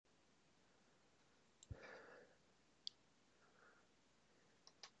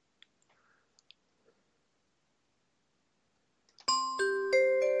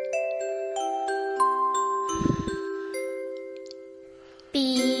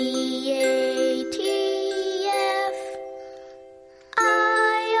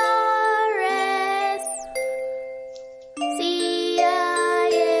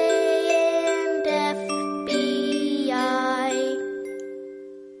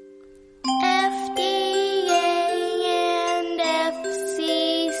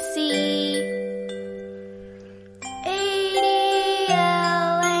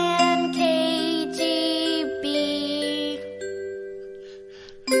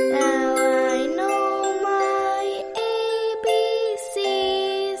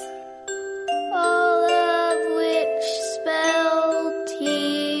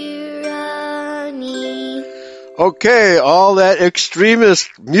Okay, all that extremist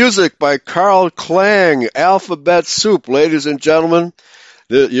music by Carl Klang, Alphabet Soup, ladies and gentlemen.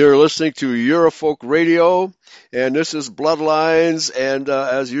 You're listening to Eurofolk Radio, and this is Bloodlines, and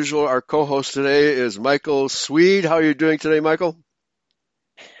as usual, our co-host today is Michael Swede. How are you doing today, Michael?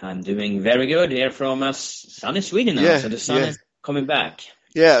 I'm doing very good here from sunny Sweden now, so the sun is coming back.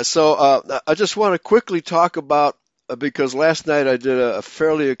 Yeah, so I just want to quickly talk about, because last night I did a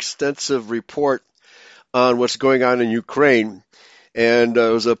fairly extensive report on what's going on in Ukraine, and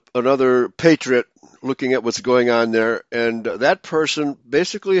it was another patriot looking at what's going on there, and that person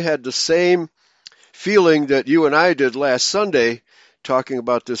basically had the same feeling that you and I did last Sunday talking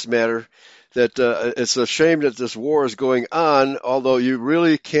about this matter, that it's a shame that this war is going on, although you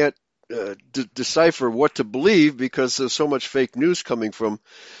really can't decipher what to believe because there's so much fake news coming from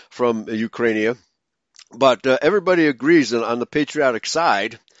Ukraine. But everybody agrees on the patriotic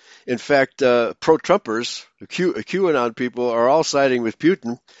side. In fact, pro-Trumpers, QAnon people, are all siding with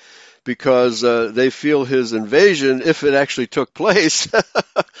Putin because they feel his invasion, if it actually took place,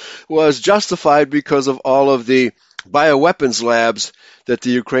 was justified because of all of the bioweapons labs that the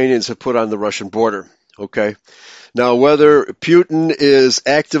Ukrainians have put on the Russian border. Okay. Now, whether Putin is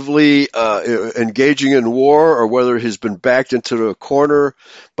actively engaging in war or whether he's been backed into a corner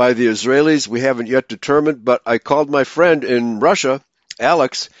by the Israelis, we haven't yet determined. But I called my friend in Russia,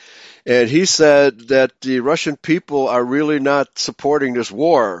 Alex, and he said that the Russian people are really not supporting this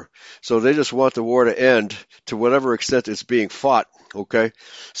war. So they just want the war to end to whatever extent it's being fought. Okay.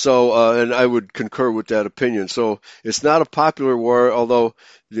 So, and I would concur with that opinion. So it's not a popular war, although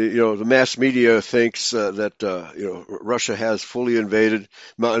the mass media thinks that Russia has fully invaded.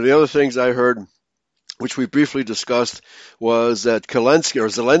 The other things I heard, which we briefly discussed, was that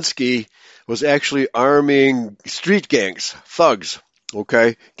Zelensky was actually arming street gangs, thugs.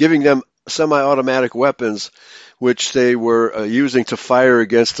 Okay, giving them semi-automatic weapons, which they were using to fire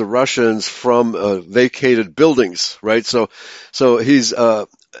against the Russians from vacated buildings, right? So he's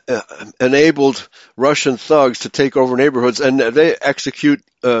enabled Russian thugs to take over neighborhoods, and they execute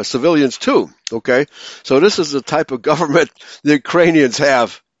civilians too, okay? So this is the type of government the Ukrainians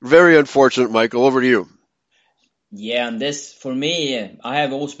have. Very unfortunate, Michael. Over to you. Yeah, and this, for me, I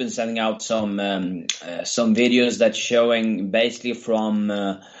have also been sending out some videos that showing basically from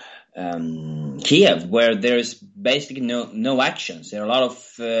Kiev, where there's basically no actions. There are a lot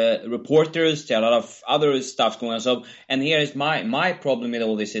of reporters, there are a lot of other stuff going on. So, and here is my problem with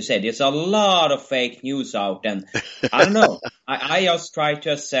all this. You said there's a lot of fake news out, and I don't know. I just try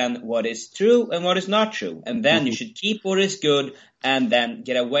to ascend what is true and what is not true, and then you should keep what is good, and then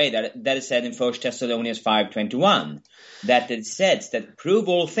get away. That is said in 1 Thessalonians 5:21, that it says that prove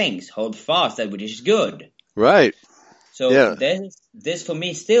all things, hold fast that which is good. Right. So this for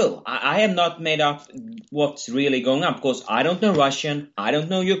me still, I have not made up what's really going on, because I don't know Russian, I don't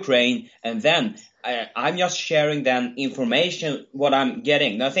know Ukraine, and then I'm just sharing then information, what I'm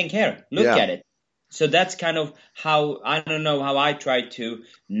getting. Now think here, look at it. So that's kind of how, I don't know how I try to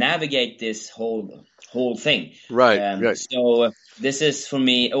navigate this whole thing. Right. So this is for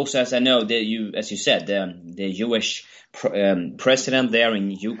me also, as I know that as you said, the Jewish president there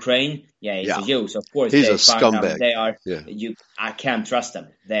in Ukraine, he's a Jew, so of course he's a scumbag. They are. I can't trust them.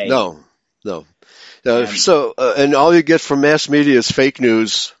 No. So and all you get from mass media is fake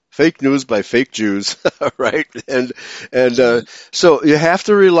news by fake Jews, right? And so you have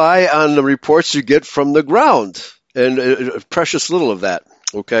to rely on the reports you get from the ground, and precious little of that.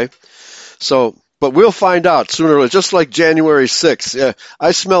 Okay, so. But we'll find out sooner or later, just like January 6th.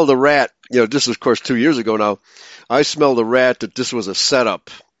 I smelled a rat. This is, of course, 2 years ago now. I smelled a rat that this was a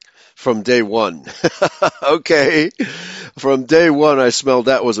setup from day one. Okay. From day one, I smelled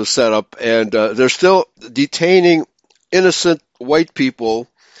that was a setup. And they're still detaining innocent white people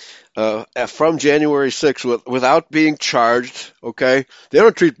from January 6th without being charged. Okay. They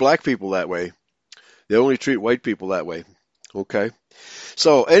don't treat black people that way. They only treat white people that way. Okay.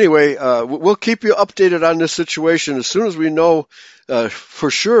 So anyway, we'll keep you updated on this situation as soon as we know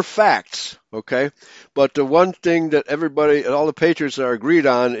for sure facts, okay? But the one thing that everybody, all the patriots are agreed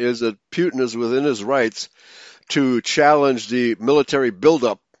on, is that Putin is within his rights to challenge the military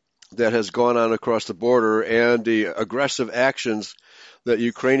buildup that has gone on across the border and the aggressive actions that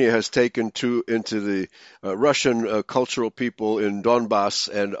Ukraine has taken into the Russian cultural people in Donbass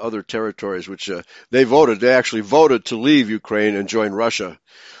and other territories, which they actually voted to leave Ukraine and join Russia.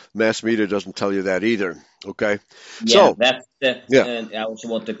 Mass media doesn't tell you that either. Okay. Yeah, I also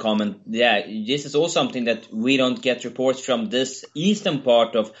want to comment. Yeah, this is also something that we don't get reports from this eastern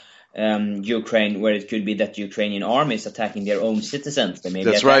part of Ukraine, where it could be that the Ukrainian army is attacking their own citizens. They may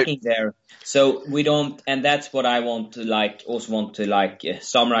be That's right. attacking their. So we don't, and that's what I want to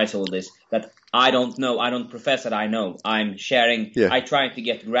summarize all this. That I don't know. I don't profess that I know. I'm sharing. Yeah. I try to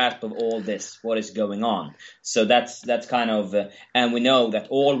get grasp of all this, what is going on. So that's kind of, and we know that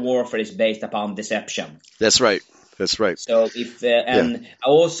all warfare is based upon deception. That's right. That's right. So if and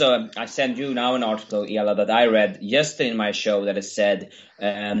also I sent you now an article, Ela, that I read yesterday in my show that it said,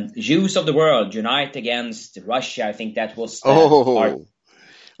 Jews of the world unite against Russia. I think that was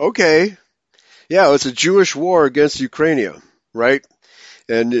okay. Yeah, it's a Jewish war against Ukraine, right?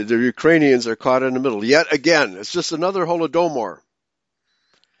 And the Ukrainians are caught in the middle. Yet again, it's just another Holodomor.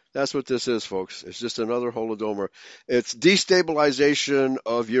 That's what this is, folks. It's just another Holodomor. It's destabilization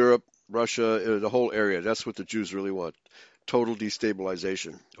of Europe, Russia, the whole area. That's what the Jews really want. Total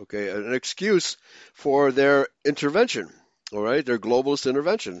destabilization. Okay, an excuse for their intervention. All right, their globalist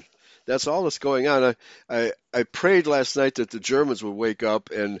intervention. That's all that's going on. I prayed last night that the Germans would wake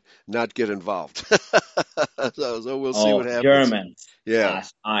up and not get involved. so we'll see what happens. Germans. Yeah.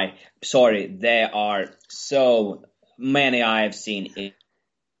 There are so many I have seen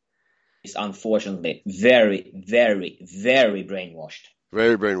is unfortunately very, very, very brainwashed.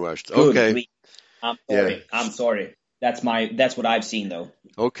 Very brainwashed. Good Okay. grief. I'm sorry. Yeah. I'm sorry. That's what I've seen, though.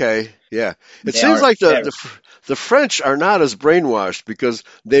 Okay. Yeah. It seems like the French are not as brainwashed because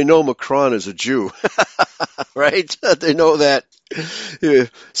they know Macron is a Jew, right? They know that. Yeah.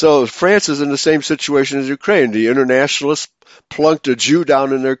 So France is in the same situation as Ukraine. The internationalists plunked a Jew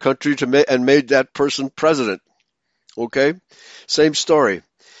down in their country and made that person president. Okay. Same story.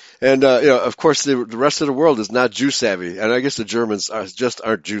 And, of course, the rest of the world is not Jew savvy. And I guess the Germans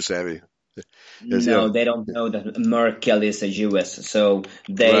aren't Jew savvy. No, they don't know that Merkel is a Jewess, so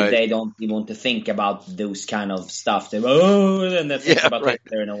they don't even want to think about those kind of stuff. And they think about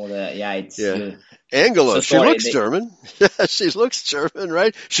Hitler and all that. Angela, she looks German. She looks German,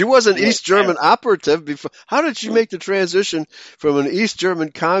 right? She was an East German operative before. How did she make the transition from an East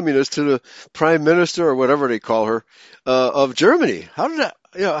German communist to the prime minister or whatever they call her of Germany? How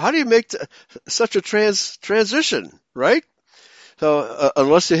do you make such a transition, right? So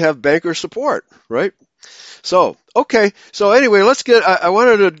unless you have banker support, right? So, okay. So anyway, I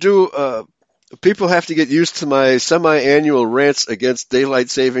wanted to do, people have to get used to my semi-annual rants against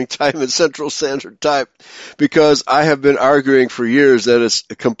daylight saving time and Central Standard Time because I have been arguing for years that it's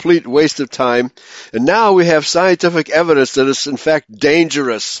a complete waste of time. And now we have scientific evidence that it's in fact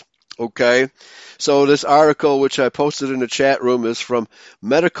dangerous. Okay. So this article, which I posted in the chat room, is from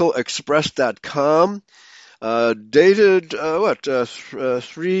medicalexpress.com. Dated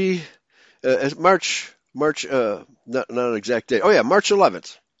March, not an exact date. Oh yeah, March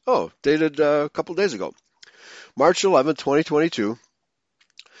 11th. Oh, dated a couple days ago. March 11th, 2022.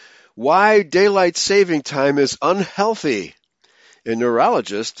 Why daylight saving time is unhealthy. A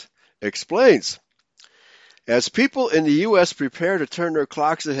neurologist explains. As people in the U.S. prepare to turn their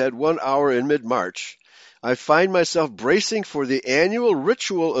clocks ahead 1 hour in mid-March, I find myself bracing for the annual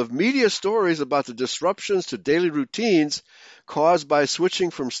ritual of media stories about the disruptions to daily routines caused by switching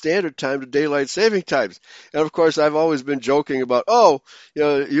from standard time to daylight saving times. And of course, I've always been joking about,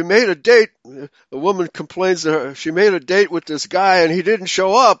 you made a date. A woman complains that she made a date with this guy and he didn't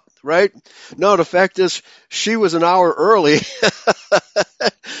show up, right? No, the fact is she was an hour early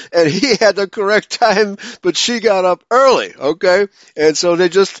and he had the correct time, but she got up early, okay? And so they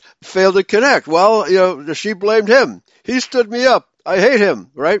just failed to connect. Well, she blamed him. He stood me up. I hate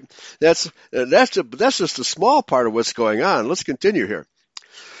him, right? That's just a small part of what's going on. Let's continue here.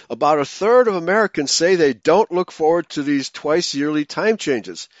 About a third of Americans say they don't look forward to these twice-yearly time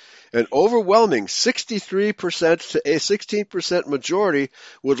changes. An overwhelming 63% to a 16% majority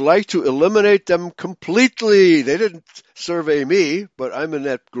would like to eliminate them completely. They didn't survey me, but I'm in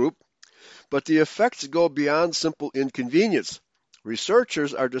that group. But the effects go beyond simple inconvenience.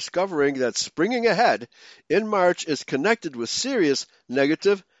 Researchers are discovering that springing ahead in March is connected with serious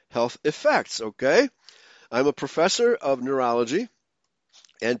negative health effects, okay? I'm a professor of neurology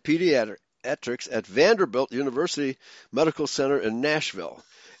and pediatrics at Vanderbilt University Medical Center in Nashville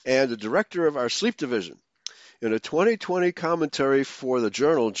and the director of our sleep division. In a 2020 commentary for the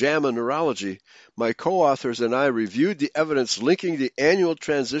journal JAMA Neurology, my co-authors and I reviewed the evidence linking the annual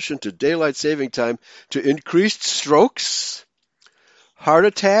transition to daylight saving time to increased strokes, heart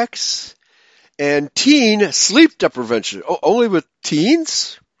attacks, and teen sleep deprivation. Only with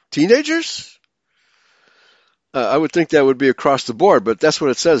teens? Teenagers? I would think that would be across the board, but that's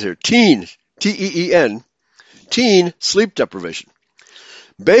what it says here. Teen, T-E-E-N, teen sleep deprivation.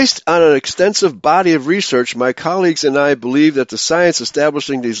 Based on an extensive body of research, my colleagues and I believe that the science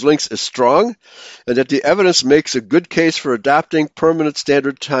establishing these links is strong and that the evidence makes a good case for adopting permanent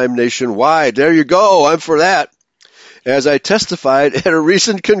standard time nationwide. There you go. I'm for that, as I testified at a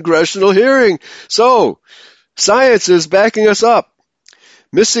recent congressional hearing. So, science is backing us up.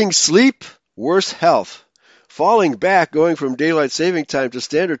 Missing sleep, worse health. Falling back, going from daylight saving time to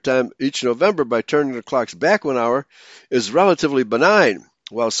standard time each November by turning the clocks back 1 hour is relatively benign.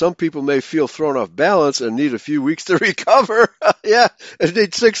 While some people may feel thrown off balance and need a few weeks to recover, yeah, and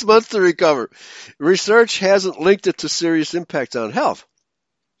need 6 months to recover, research hasn't linked it to serious impact on health.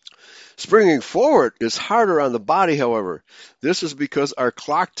 Springing forward is harder on the body, however. This is because our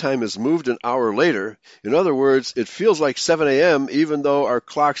clock time is moved an hour later. In other words, it feels like 7 a.m. even though our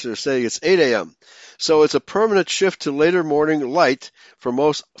clocks are saying it's 8 a.m. So it's a permanent shift to later morning light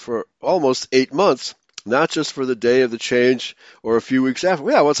for almost 8 months, not just for the day of the change or a few weeks after.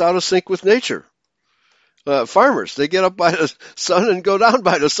 Yeah, well, it's out of sync with nature. Farmers, they get up by the sun and go down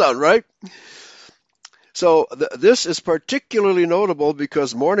by the sun, right? So this is particularly notable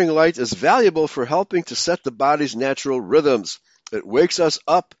because morning light is valuable for helping to set the body's natural rhythms. It wakes us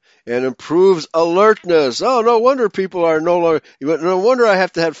up and improves alertness. Oh, no wonder people are no wonder I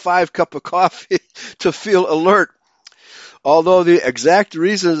have to have 5 cups of coffee to feel alert. Although the exact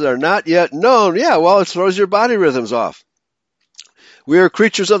reasons are not yet known, yeah, well, it throws your body rhythms off. We are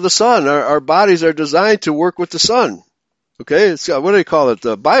creatures of the sun. Our bodies are designed to work with the sun. Okay, it's what do they call it?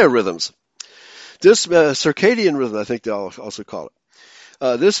 Biorhythms. This circadian rhythm, I think they also call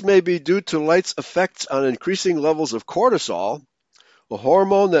it. This may be due to light's effects on increasing levels of cortisol, a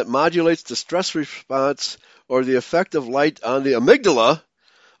hormone that modulates the stress response, or the effect of light on the amygdala,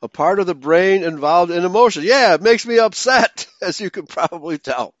 a part of the brain involved in emotion. Yeah, it makes me upset, as you can probably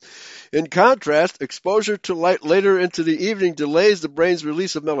tell. In contrast, exposure to light later into the evening delays the brain's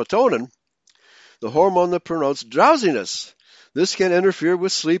release of melatonin, the hormone that promotes drowsiness. This can interfere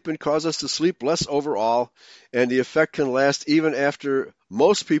with sleep and cause us to sleep less overall, and the effect can last even after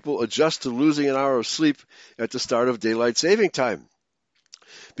most people adjust to losing an hour of sleep at the start of daylight saving time.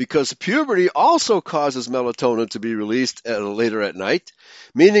 Because puberty also causes melatonin to be released later at night,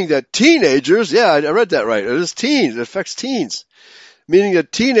 meaning that teenagers, yeah, I read that right, it is teens, it affects teens, meaning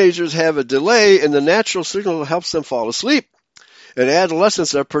that teenagers have a delay in the natural signal that helps them fall asleep. And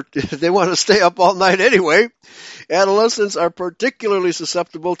adolescents they want to stay up all night anyway. Adolescents are particularly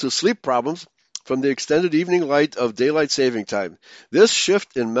susceptible to sleep problems from the extended evening light of daylight saving time. This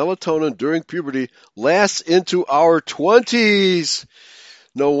shift in melatonin during puberty lasts into our 20s.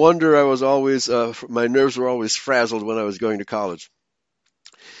 No wonder I was always, my nerves were always frazzled when I was going to college.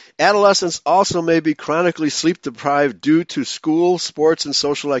 Adolescents also may be chronically sleep deprived due to school, sports, and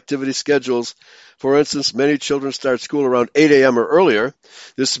social activity schedules. For instance, many children start school around 8 a.m. or earlier.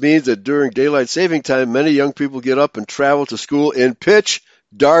 This means that during daylight saving time, many young people get up and travel to school in pitch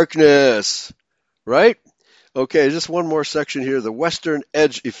darkness. Right? Okay, just one more section here, the Western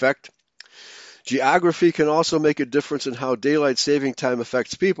Edge effect. Geography can also make a difference in how daylight saving time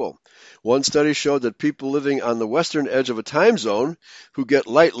affects people. One study showed that people living on the western edge of a time zone who get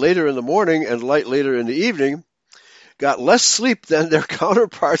light later in the morning and light later in the evening got less sleep than their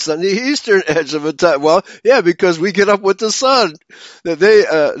counterparts on the eastern edge of a time. Well, yeah, because we get up with the sun.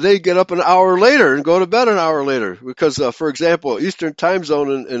 They get up an hour later and go to bed an hour later. Because, for example, Eastern time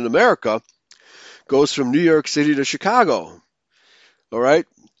zone in America goes from New York City to Chicago. All right?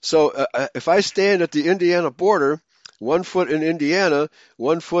 So if I stand at the Indiana border, 1 foot in Indiana,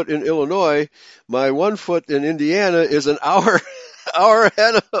 1 foot in Illinois, my 1 foot in Indiana is an hour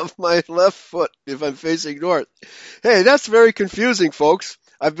ahead of my left foot if I'm facing north. Hey, that's very confusing, folks.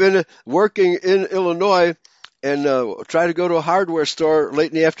 I've been working in Illinois and try to go to a hardware store late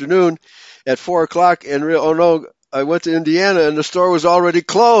in the afternoon at 4 o'clock and oh no, I went to Indiana and the store was already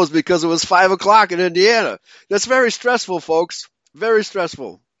closed because it was 5 o'clock in Indiana. That's very stressful, folks. Very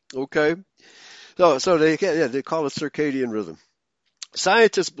stressful. Okay, so they call it circadian rhythm.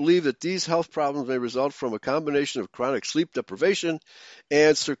 Scientists believe that these health problems may result from a combination of chronic sleep deprivation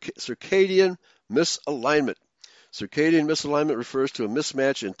and circadian misalignment. Circadian misalignment refers to a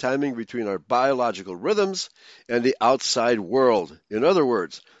mismatch in timing between our biological rhythms and the outside world. In other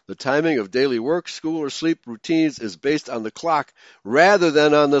words, the timing of daily work, school, or sleep routines is based on the clock rather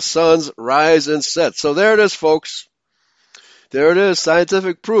than on the sun's rise and set. So there it is, folks. There it is,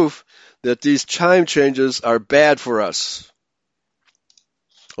 scientific proof that these time changes are bad for us.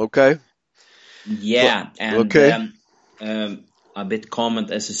 Okay? Yeah, and okay. A bit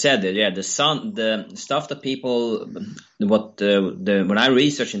comment, as you said, yeah, the stuff that people when I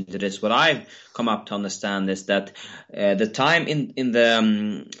research into this, what I've come up to understand is that the time in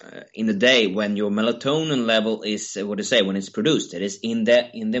the day when your melatonin level is when it's produced, it is in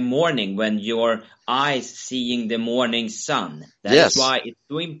the morning when your eyes seeing the morning sun. That is why it's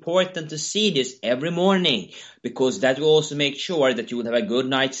so important to see this every morning, because that will also make sure that you will have a good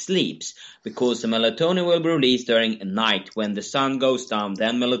night's sleeps, because the melatonin will be released during night. When the sun goes down,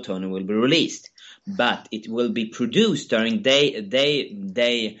 then melatonin will be released. But it will be produced during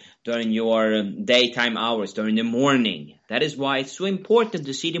during your daytime hours, during the morning. That is why it's so important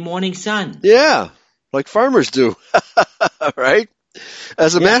to see the morning sun. Yeah, like farmers do, right?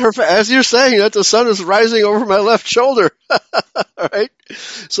 As a matter of fact, as you're saying that, the sun is rising over my left shoulder, right?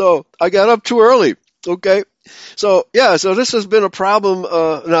 So I got up too early. Okay. So this has been a problem.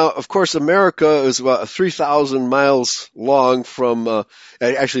 Now, of course, America is about 3,000 miles long from,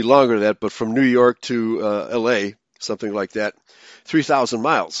 actually longer than that, but from New York to LA, something like that. 3,000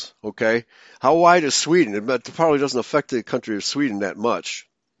 miles. Okay. How wide is Sweden? It probably doesn't affect the country of Sweden that much.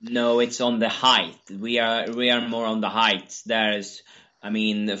 No, it's on the height. We are more on the heights.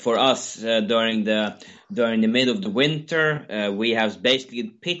 For us, during the middle of the winter, we have basically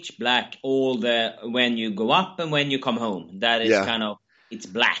pitch black when you go up and when you come home. That is it's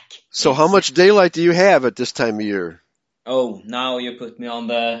black. So how much daylight do you have at this time of year? Oh, now you put me on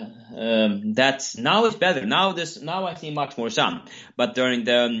the, now it's better. Now I see much more sun. But during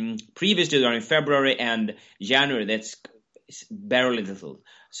during February and January, it's barely little.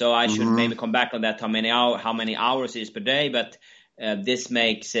 So I should maybe come back on that, how many hours it is per day, but this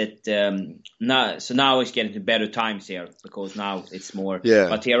makes it now it's getting to better times here, because now it's more. Yeah.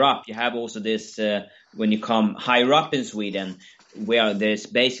 But here up, you have also this when you come higher up in Sweden, where there's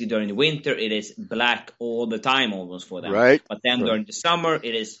basically during the winter it is black all the time almost for them. Right. But then during the summer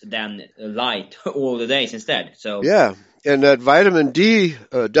it is then light all the days instead. So yeah, and that vitamin D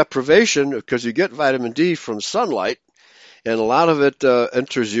deprivation, because you get vitamin D from sunlight. And a lot of it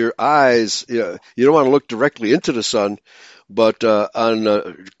enters your eyes. You don't want to look directly into the sun, but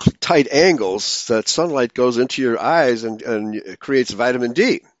on tight angles, that sunlight goes into your eyes and it creates vitamin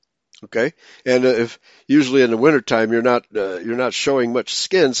D. Okay, and if usually in the wintertime you're not showing much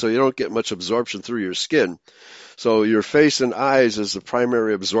skin, so you don't get much absorption through your skin. So your face and eyes is the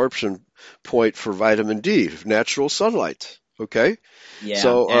primary absorption point for vitamin D, natural sunlight. Okay. Yeah.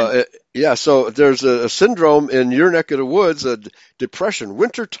 So, so there's a syndrome in your neck of the woods, a depression,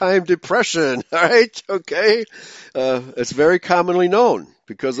 wintertime depression. All right. Okay. It's very commonly known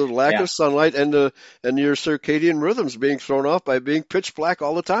because of the lack of sunlight and your circadian rhythms being thrown off by being pitch black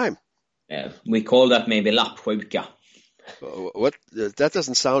all the time. Yeah. We call that maybe lappsjuka. What? That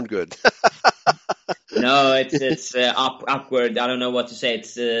doesn't sound good. No, it's upward. I don't know what to say.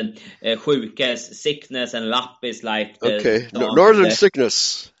 It's sjuka, sickness, and lapp is like northern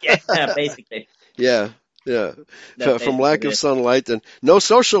sickness. Yeah, basically. Yeah. From lack of sunlight and no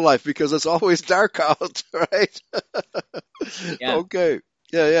social life because it's always dark out, right? Yeah. Okay.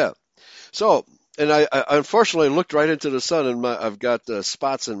 Yeah. So, and I unfortunately looked right into the sun, and I've got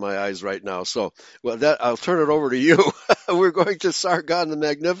spots in my eyes right now. So, I'll turn it over to you. We're going to Sargon the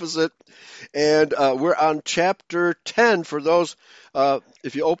Magnificent, and we're on chapter 10. For those,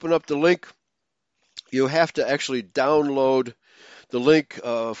 if you open up the link, you have to actually download the link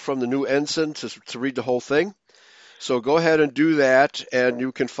from the New Ensign to read the whole thing. So go ahead and do that, and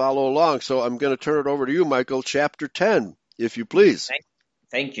you can follow along. So I'm going to turn it over to you, Michael, chapter 10, if you please.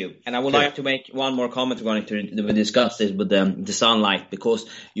 Thank you. And I would like to make one more comment regarding to discuss this with the sunlight, because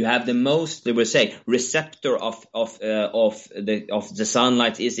you have the most, they will say, receptor of the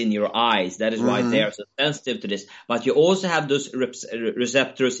sunlight is in your eyes. That is why they are so sensitive to this. But you also have those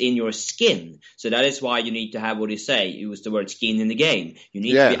receptors in your skin. So that is why you need to have, use the word skin in the game. You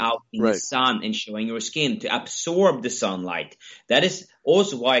need to be out in the sun and showing your skin to absorb the sunlight. That is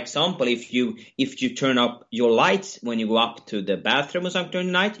also why, example, if you turn up your lights when you go up to the bathroom or something during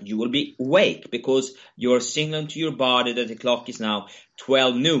the night, you will be awake because you're signaling to your body that the clock is now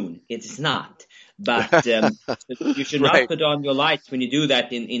 12 noon. It is not. But you should not put on your lights when you do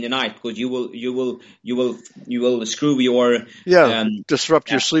that in the night, because you will screw your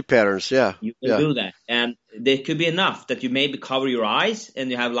disrupt your sleep patterns. Yeah, you will do that, and there could be enough that you maybe cover your eyes and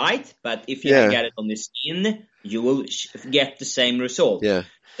you have light, but if you get it on the skin, you will get the same result. Yeah.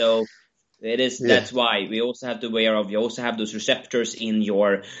 So it is. That's why we also have to be aware of. You also have those receptors in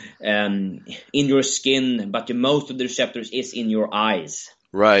your skin, but most of the receptors is in your eyes.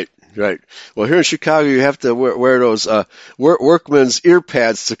 Right. Right. Well, here in Chicago, you have to wear those workman's ear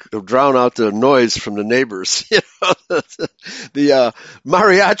pads to drown out the noise from the neighbors. You know, the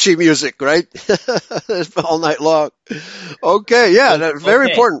mariachi music, right? All night long. Okay, yeah, very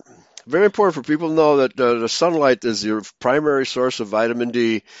Okay. important. Very important for people to know that the sunlight is your primary source of vitamin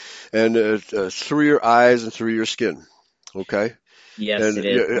D, and through your eyes and through your skin. Okay, Yes, and it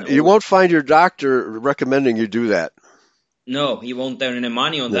is. you won't find your doctor recommending you do that. No, he won't earn any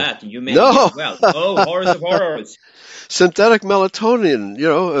money on No. that. You may No. get, well, oh, horrors of horrors. Synthetic melatonin,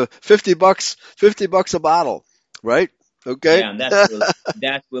 $50 a bottle, right? Okay. Yeah, and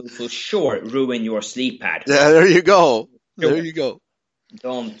that will for sure ruin your sleep pattern. Yeah, there you go. There Sure. you go.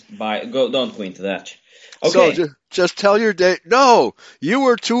 Don't go into that. So Okay. just tell your date, no, you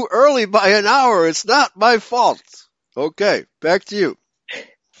were too early by an hour. It's not my fault. Okay, back to you.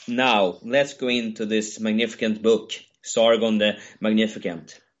 Now, let's go into this magnificent book, Sargon the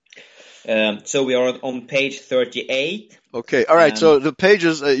Magnificent. So we are on page 38. Okay, all right. So the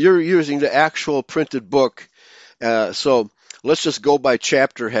pages, you're using the actual printed book. So let's just go by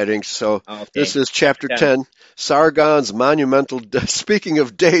chapter headings. So Okay. this is chapter 10, Sargon's monumental, speaking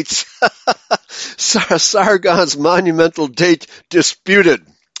of dates, Sargon's monumental date disputed.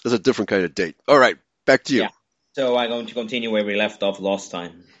 There's a different kind of date. All right, back to you. Yeah. So I'm going to continue where we left off last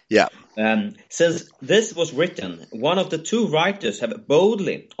time. Yeah. Since this was written, one of the two writers have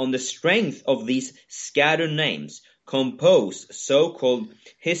boldly, on the strength of these scattered names, composed so-called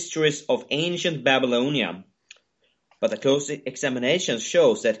histories of ancient Babylonia. But a close examination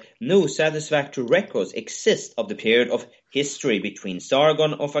shows that no satisfactory records exist of the period of history between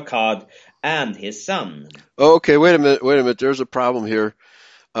Sargon of Akkad and his son. Okay, wait a minute. There's a problem here.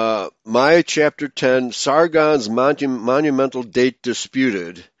 My chapter 10, Sargon's monumental date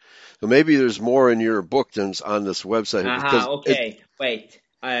disputed. So maybe there's more in your book than's on this website. Okay. Wait.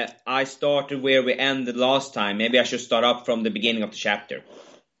 I started where we ended last time. Maybe I should start up from the beginning of the chapter.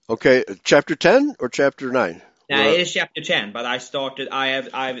 Okay, chapter 10 or chapter 9? No, it is chapter 10, but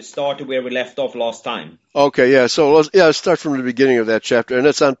I've started where we left off last time. Okay, yeah. So let's start from the beginning of that chapter, and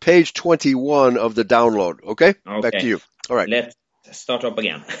it's on page 21 of the download. Okay? Back to you. All right. Let's start up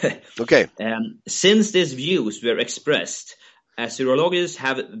again. Okay. Since these views were expressed, Assyriologists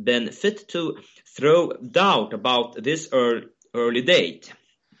have been fit to throw doubt about this early date,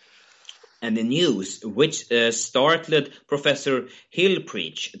 and the news which startled Professor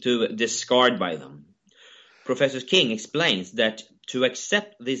Hillpreach to discard by them. Professor King explains that to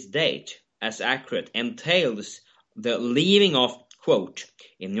accept this date as accurate entails the leaving of, quote,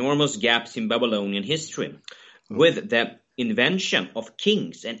 enormous gaps in Babylonian history, with the invention of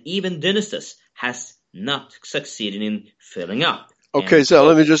kings and even dynasties has not succeeded in filling up. Okay, so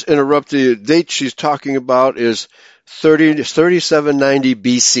let me just interrupt. The date she's talking about is 3790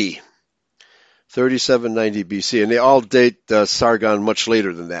 BC. 3790 BC, and they all date Sargon much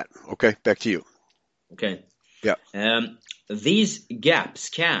later than that. Okay, back to you. Okay. Yeah. These gaps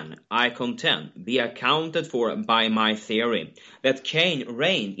can, I contend, be accounted for by my theory that Cain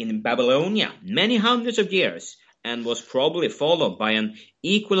reigned in Babylonia many hundreds of years and was probably followed by an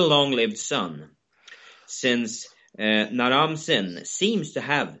equally long-lived son. Since Naram-Sin seems to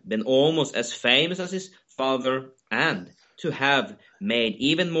have been almost as famous as his father and to have made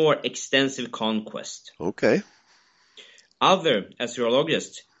even more extensive conquest. Okay. Other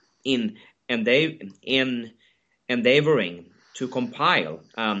Assyriologists in endeavoring to compile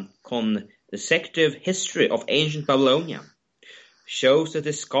consecutive history of ancient Babylonia shows that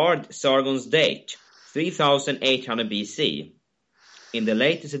discard Sargon's date, 3800 BC. In the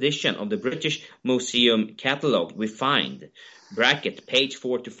latest edition of the British Museum Catalogue, we find, bracket, page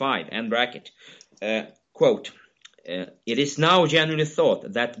 4-5, end bracket, quote, it is now generally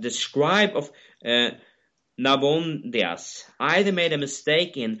thought that the scribe of Nabonidus either made a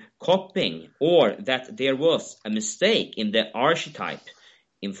mistake in copying or that there was a mistake in the archetype.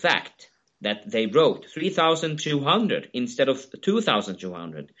 In fact, that they wrote 3,200 instead of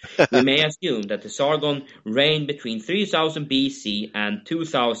 2,200. We may assume that the Sargon reigned between 3,000 BC and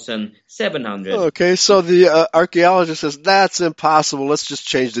 2,700. Okay, so the archaeologist says, that's impossible. Let's just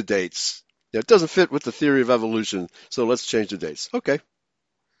change the dates. It doesn't fit with the theory of evolution, so let's change the dates. Okay.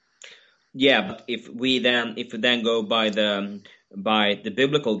 Yeah, but if we then go by the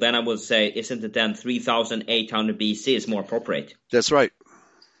biblical, then I would say, isn't it then 3,800 BC is more appropriate? That's right.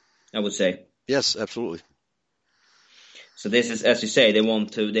 I would say. Yes, absolutely. So this is, as you say, they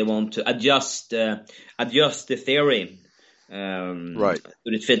want to adjust the theory, right? So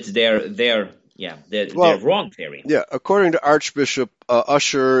it fits their wrong theory. Yeah, according to Archbishop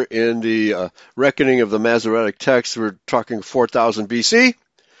Usher in the Reckoning of the Masoretic Text, we're talking 4,000 BC.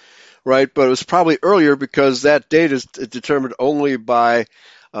 right? But it was probably earlier because that date is determined only by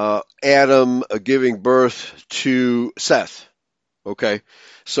Adam giving birth to Seth. Okay,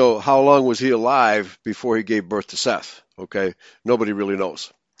 so how long was he alive before he gave birth to Seth? Okay, nobody really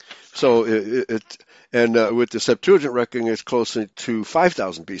knows. So with the Septuagint reckoning, it's closer to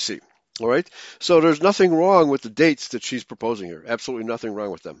 5000 BC. All right, so there's nothing wrong with the dates that she's proposing here. Absolutely nothing wrong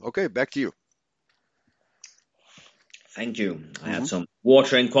with them. Okay, back to you. Thank you. I had some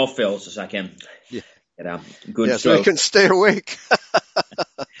water and coffee also, so I can get a good so you can stay awake.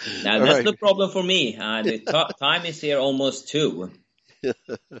 Now, that's no problem for me. The time is here almost 2.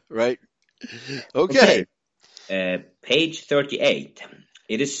 Right. Okay. Page 38.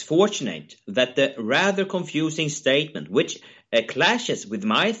 It is fortunate that the rather confusing statement, which clashes with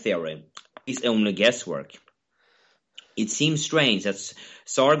my theory, is only guesswork. It seems strange that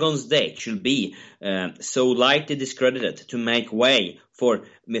Sargon's date should be so lightly discredited to make way for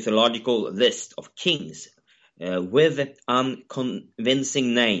mythological list of kings with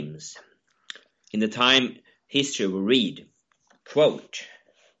unconvincing names. In the time history we read, quote,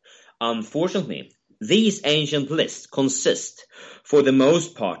 "Unfortunately, these ancient lists consist, for the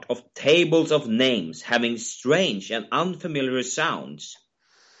most part, of tables of names having strange and unfamiliar sounds.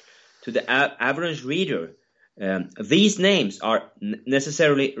 To the average reader, these names are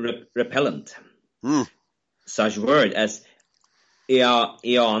necessarily repellent. Such words as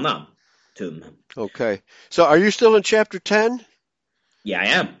Eanatum." Okay. So are you still in chapter 10? Yeah, I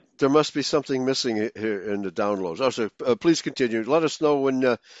am. There must be something missing here in the downloads. Also, please continue. Let us know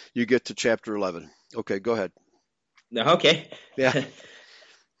when you get to chapter 11. Okay, go ahead. Okay. Yeah.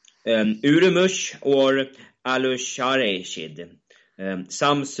 Urumush or Alushareshid.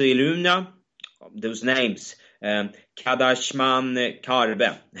 Samsiluna, those names. Kadashman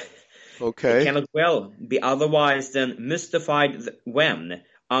Karbe. Okay. It cannot well be otherwise than mystified when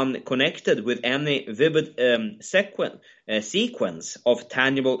unconnected with any vivid sequence of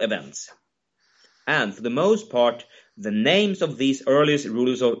tangible events. And for the most part, the names of these earliest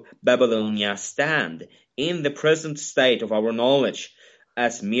rulers of Babylonia stand in the present state of our knowledge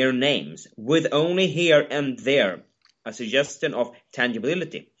as mere names, with only here and there a suggestion of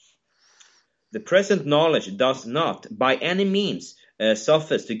tangibility. The present knowledge does not by any means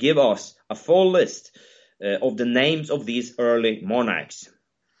suffice to give us a full list of the names of these early monarchs.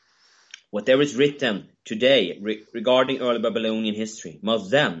 Whatever is written today regarding early Babylonian history must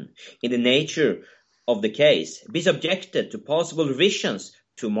then, in the nature of the case, be subjected to possible revisions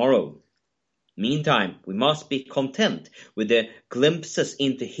tomorrow. Meantime, we must be content with the glimpses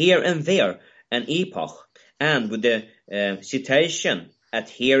into here and there an epoch, and with the citation at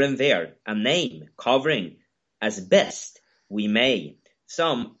here and there a name covering, as best we may,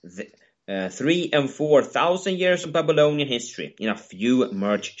 some 3,000 and 4,000 years of Babylonian history in a few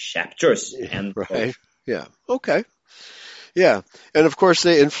merged chapters. Right. Yeah. Okay. Yeah. And of course,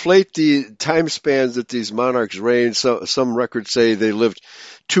 they inflate the time spans that these monarchs reigned. So, some records say they lived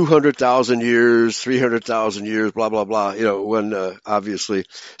 200,000 years, 300,000 years, blah, blah, blah. You know, when obviously,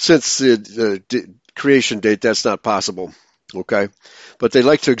 since the creation date, that's not possible. Okay. But they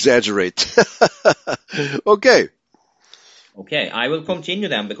like to exaggerate. Okay. Okay, I will continue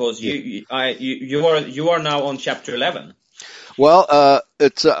then because you are now on chapter 11. Well,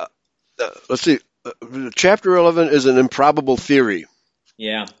 it's let's see. Chapter 11 is an improbable theory.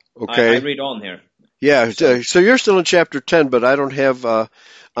 Yeah. Okay. I read on here. Yeah. So you're still in chapter 10, but I don't have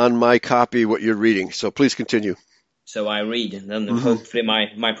on my copy what you're reading. So please continue. So I read, and then hopefully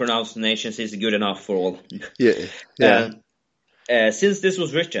my pronunciation is good enough for all. Yeah. Yeah. Since this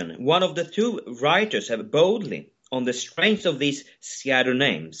was written, one of the two writers have boldly, on the strength of these scattered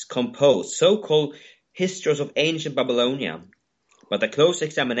names, composed so-called histories of ancient Babylonia. But a close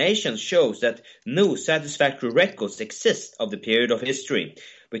examination shows that no satisfactory records exist of the period of history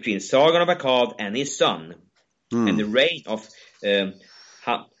between Sargon of Akkad and his son, and the reign of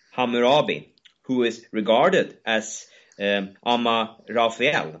Hammurabi, who is regarded as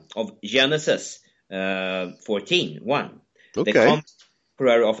Amaraphel of Genesis 14:1, the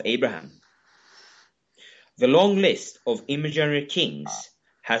contemporary of Abraham. The long list of imaginary kings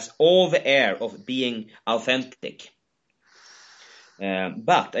has all the air of being authentic.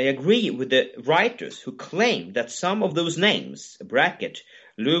 But I agree with the writers who claim that some of those names,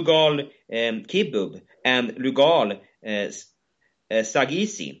 Lugal Kibub and Lugal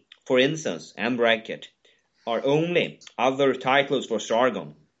Sagisi, for instance, and are only other titles for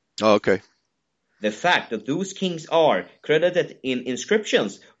Sargon. Oh, okay. The fact that those kings are credited in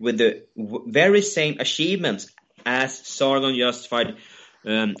inscriptions with the very same achievements as Sargon justified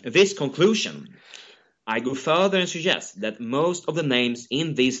this conclusion. I go further and suggest that most of the names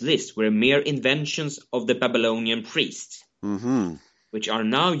in this list were mere inventions of the Babylonian priests, which are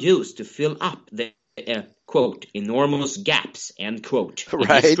now used to fill up the quote, enormous gaps, end quote, in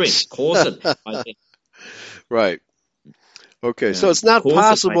history caused by the Right. Okay, so it's not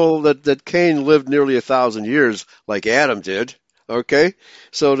possible that Cain lived nearly 1,000 years like Adam did. Okay,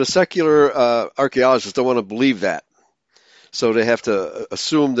 so the secular archaeologists don't want to believe that. So they have to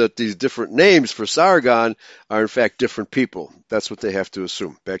assume that these different names for Sargon are in fact different people. That's what they have to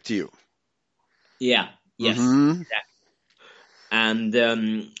assume. Back to you. Yeah. Yes. Exactly. And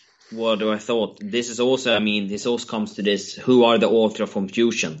what do I thought? This is also, this also comes to this: who are the author of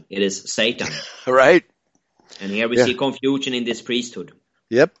confusion? It is Satan. Right. And here we see confusion in this priesthood.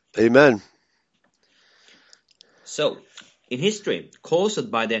 Yep. Amen. So, in history, caused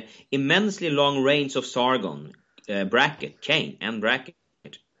by the immensely long reigns of Sargon, Cain, and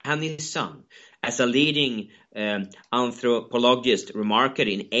his son, as a leading anthropologist remarked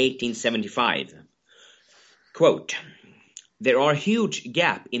in 1875, quote, "There are huge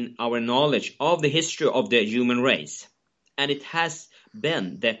gaps in our knowledge of the history of the human race, and it has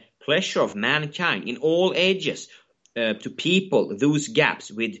been the pleasure of mankind in all ages to people those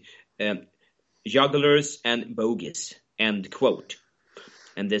gaps with jugglers and bogies," end quote.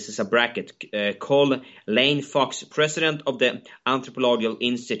 And this is a bracket. Call Lane Fox, president of the Anthropological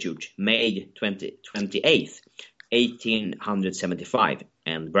Institute, May 28th, 1875,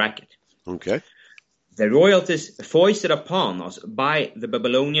 end bracket. Okay. The royalties foisted upon us by the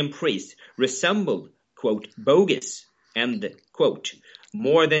Babylonian priests resembled, quote, bogies, end quote,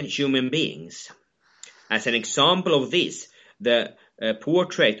 more than human beings. As an example of this, the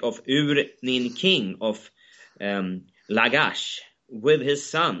portrait of Ur-Nin, king of Lagash, with his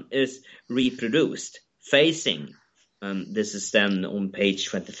son is reproduced, facing, this is then on page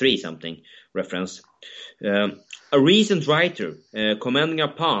 23 something, reference, a recent writer commenting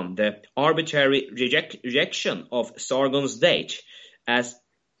upon the arbitrary rejection of Sargon's date as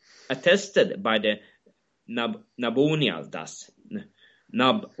attested by the Nabonidas.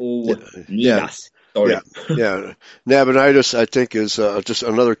 Sorry. Yeah. Nabonidus, I think, is just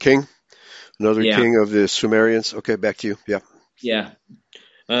another king king of the Sumerians. Okay, back to you. Yeah.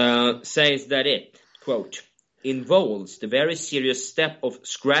 Says that it, quote, involves the very serious step of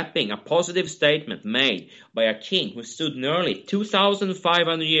scrapping a positive statement made by a king who stood nearly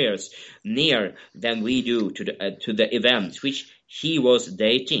 2,500 years nearer than we do to the events which he was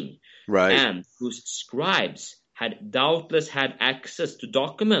dating, right, and whose scribes had doubtless had access to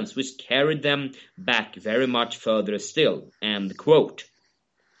documents which carried them back very much further still, end quote.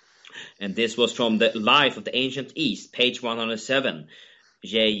 And this was from the Life of the Ancient East, page 107,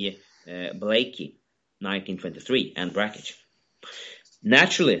 J. Blakey, 1923, end bracket.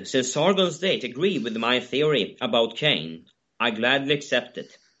 Naturally, since Sargon's date agreed with my theory about Cain, I gladly accept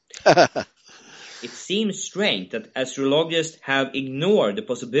it. It seems strange that astrologists have ignored the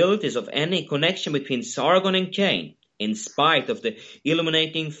possibilities of any connection between Sargon and Cain, in spite of the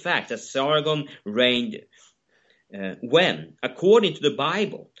illuminating fact that Sargon reigned when, according to the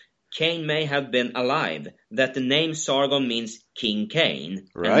Bible, Cain may have been alive, that the name Sargon means King Cain,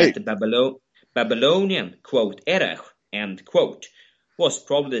 right, and that the Babylonian, quote, Erech, end quote, was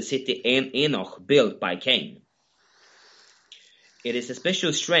probably the city Enoch built by Cain. It is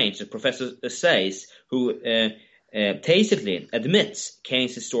especially strange that Professor says, who tacitly admits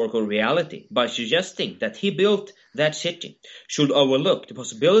Cain's historical reality by suggesting that he built that city, should overlook the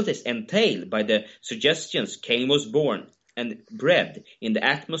possibilities entailed by the suggestions Cain was born and bred in the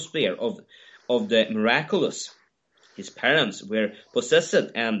atmosphere of the miraculous. His parents were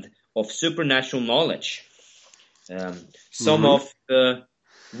possessed and of supernatural knowledge, some of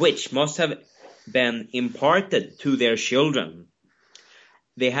which must have been imparted to their children.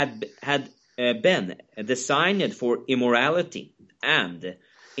 They had been designed for immorality and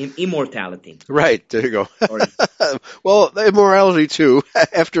immortality. Right, there you go. Well, immorality too,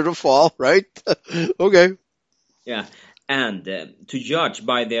 after the fall, right? Okay. Yeah, and to judge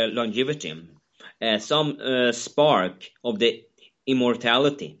by their longevity, some spark of the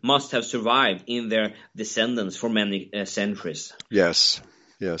immortality must have survived in their descendants for many centuries. Yes.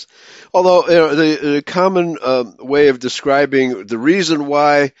 Although the common way of describing the reason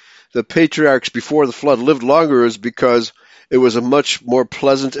why the patriarchs before the flood lived longer is because it was a much more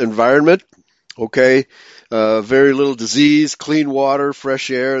pleasant environment. Okay, very little disease, clean water, fresh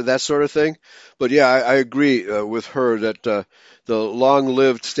air, that sort of thing. But yeah, I agree with her that the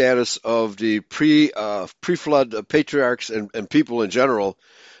long-lived status of the pre-flood patriarchs and people in general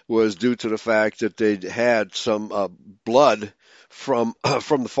was due to the fact that they'd had some blood from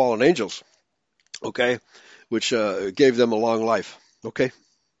the fallen angels. okay, which gave them a long life. Okay.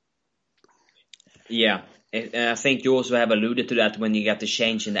 Yeah. And I think you also have alluded to that when you got the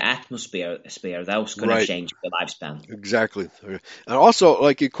change in the atmosphere, that was going to Right. change the lifespan. Exactly. And also,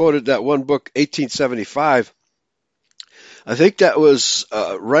 like you quoted that one book, 1875. I think that was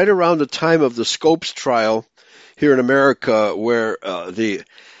right around the time of the Scopes trial here in America, where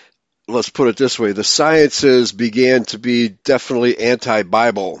let's put it this way, the sciences began to be definitely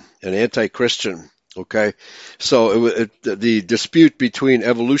anti-Bible and anti-Christian. Okay, so the dispute between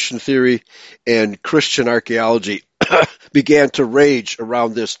evolution theory and Christian archaeology began to rage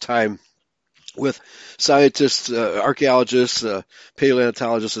around this time, with scientists, archaeologists,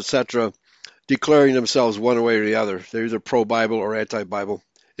 paleontologists, etc., declaring themselves one way or the other. They're either pro-Bible or anti-Bible,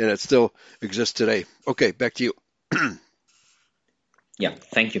 and it still exists today. Okay, back to you. Yeah,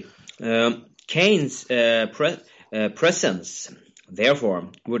 thank you. Cain's presence, therefore,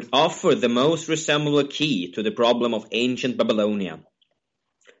 would offer the most resemblable key to the problem of ancient Babylonia.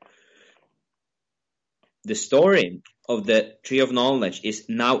 The story of the Tree of Knowledge is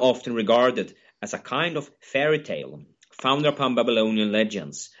now often regarded as a kind of fairy tale, founded upon Babylonian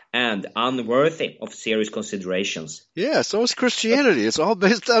legends and unworthy of serious considerations. Yeah, so is Christianity. It's all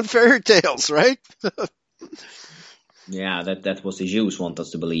based on fairy tales, right? Yeah, that was the Jews want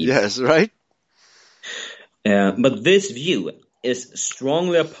us to believe. Yes, right? But this view is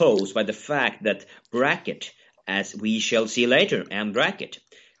strongly opposed by the fact that bracket, as we shall see later, and bracket,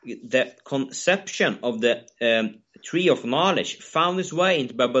 the conception of the tree of knowledge found its way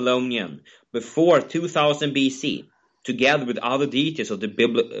into Babylonian before 2000 BC, together with other details of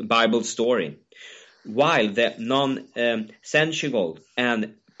the Bible story, while the nonsensical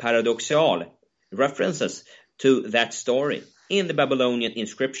and paradoxical references to that story in the Babylonian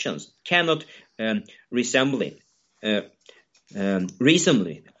inscriptions cannot reasonably be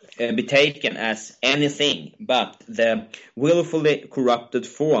taken as anything but the willfully corrupted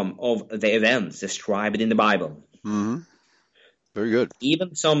form of the events described in the Bible. Mm-hmm. Very good.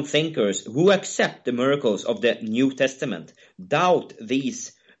 Even some thinkers who accept the miracles of the New Testament doubt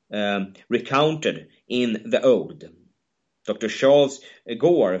these recounted in the Old. Dr. Charles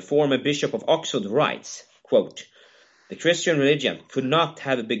Gore, former Bishop of Oxford, writes, quote, "The Christian religion could not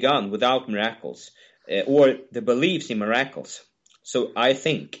have begun without miracles, or the beliefs in miracles. So I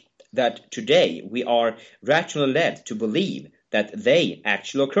think that today we are rationally led to believe that they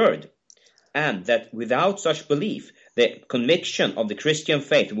actually occurred, and that without such belief, the conviction of the Christian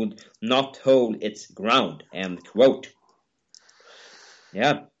faith would not hold its ground." End quote.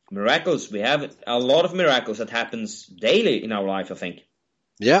 Yeah, miracles. We have a lot of miracles that happens daily in our life, I think.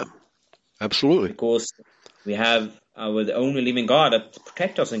 Yeah, absolutely. Because we have the only living God that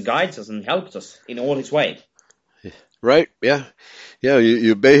protects us and guides us and helps us in all His way. Right, yeah. Yeah,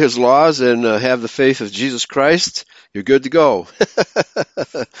 you obey His laws and have the faith of Jesus Christ, you're good to go.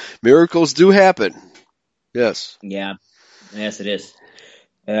 Miracles do happen. Yes. Yeah, yes it is.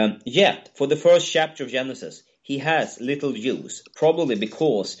 Yet, for the first chapter of Genesis, he has little use, probably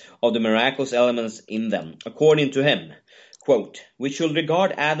because of the miraculous elements in them. According to him, quote, "We should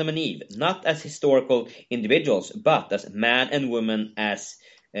regard Adam and Eve not as historical individuals, but as man and woman, as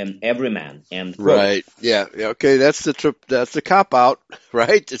every man." End quote. Right. Yeah. Okay. That's the cop out.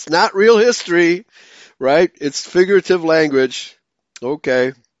 Right. It's not real history. Right. It's figurative language.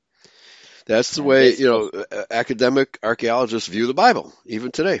 Okay. That's the way academic archaeologists view the Bible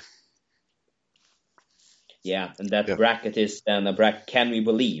even today. Yeah, and that bracket is then a bracket. Can we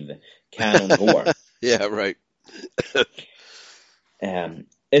believe? Canon Gore. Yeah. Right.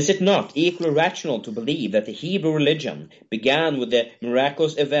 Is it not equally rational to believe that the Hebrew religion began with the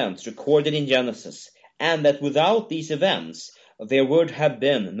miraculous events recorded in Genesis, and that without these events there would have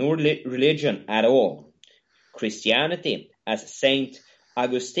been no religion at all? Christianity, as Saint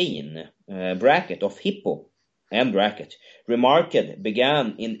Augustine bracket of Hippo and bracket remarked,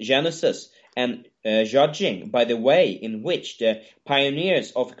 began in Genesis, and judging by the way in which the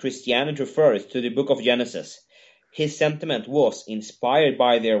pioneers of Christianity refers to the book of Genesis, his sentiment was inspired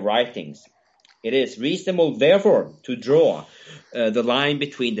by their writings. It is reasonable, therefore, to draw the line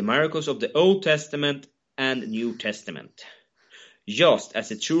between the miracles of the Old Testament and New Testament. Just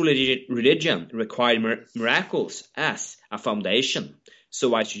as a true religion required miracles as a foundation,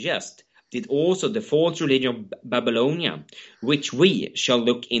 so I suggest did also the false religion of Babylonia, which we shall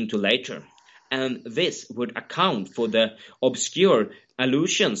look into later. And this would account for the obscure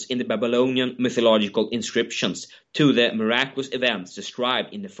allusions in the Babylonian mythological inscriptions to the miraculous events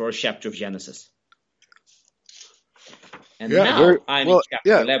described in the first chapter of Genesis. And now I'm in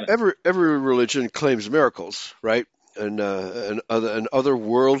chapter 11. Every religion claims miracles, right? an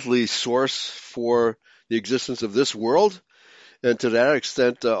otherworldly source for the existence of this world. And to that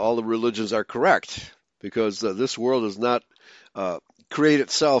extent, all the religions are correct, because this world does not create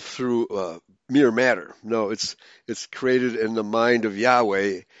itself through mere matter. No, it's created in the mind of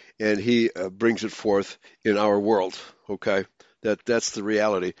Yahweh, and He brings it forth in our world. Okay, that's the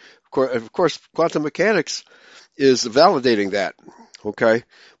reality. Of course, quantum mechanics is validating that. Okay,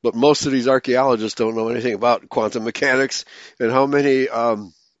 but most of these archaeologists don't know anything about quantum mechanics, and how many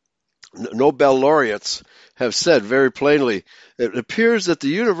Nobel laureates have said very plainly, it appears that the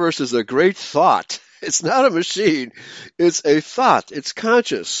universe is a great thought. It's not a machine. It's a thought. It's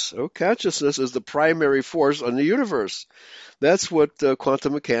conscious. Oh, consciousness is the primary force on the universe. That's what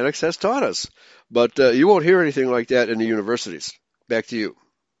quantum mechanics has taught us. But you won't hear anything like that in the universities. Back to you.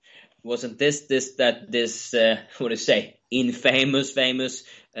 Wasn't this what do you say, infamous, famous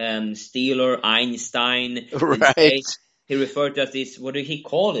Steeler, Einstein? Right. He referred to as this. What did he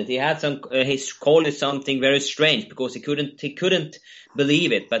call it? He had some. He called it something very strange because he couldn't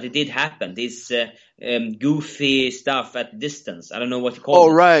believe it, but it did happen. This goofy stuff at distance. I don't know what he called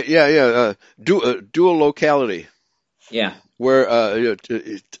it. Oh, right. Yeah. Dual locality. Yeah. Where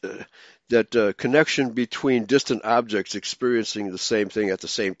that connection between distant objects experiencing the same thing at the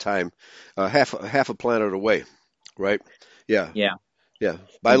same time, half a planet away, right? Yeah. Yeah. Yeah.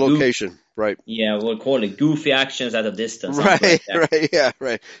 By location, right? Yeah, we'll call it goofy actions at a distance. Right. Like that. Right. Yeah.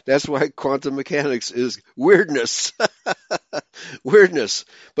 Right. That's why quantum mechanics is weirdness. Weirdness.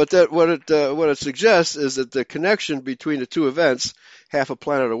 But what it suggests is that the connection between the two events, half a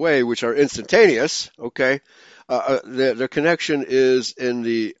planet away, which are instantaneous, okay. The connection is in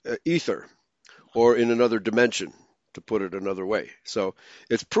the ether or in another dimension, to put it another way. So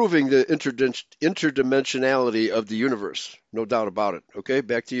it's proving the interdimensionality of the universe, no doubt about it. Okay,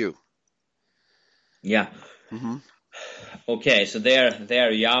 back to you. Yeah. Mm-hmm. Okay, so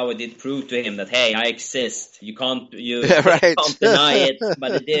there Yahweh did prove to him that, hey, I exist. You can't Right. can't deny it,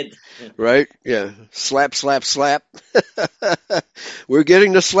 but it did. Right? Yeah. Slap, slap, slap. We're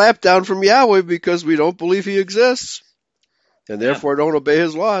getting the slap down from Yahweh because we don't believe He exists, and therefore don't obey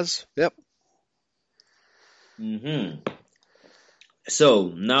His laws. Yep. Mm-hmm.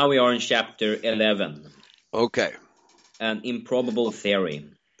 So now we are in chapter 11. Okay. An improbable theory.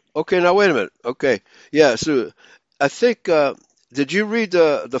 Okay. Now wait a minute. Okay. Yeah. So I think did you read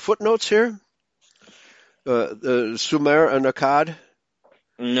the footnotes here? The Sumer and Akkad?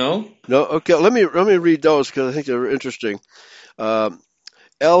 No. No. Okay. Let me read those because I think they're interesting.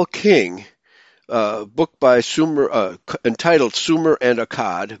 L. King, book by Sumer, entitled Sumer and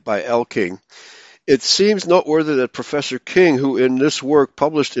Akkad by L. King. It seems noteworthy that Professor King, who in this work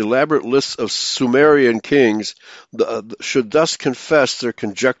published elaborate lists of Sumerian kings, should thus confess their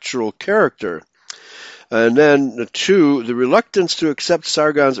conjectural character. And then, 2, the reluctance to accept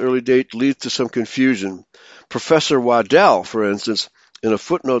Sargon's early date leads to some confusion. Professor Waddell, for instance, in a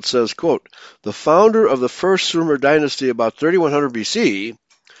footnote says, quote, the founder of the first Sumer dynasty about 3100 BC,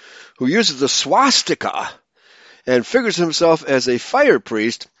 who uses the swastika and figures himself as a fire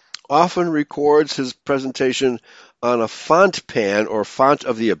priest, often records his presentation on a font pan or font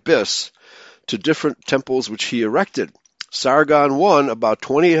of the abyss to different temples which he erected. Sargon I, about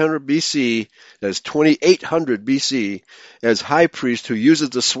 2800 BC, as 2800 BC, as high priest who uses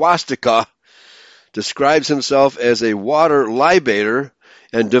the swastika, describes himself as a water libator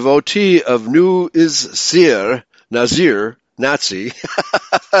and devotee of Nazir, Nazi.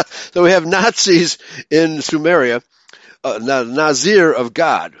 So we have Nazis in Sumeria, Nazir of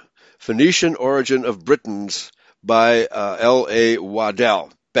God, Phoenician origin of Britons by L.A.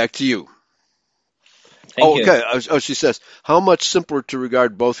 Waddell. Back to you. Thank you. Okay. Oh, she says, how much simpler to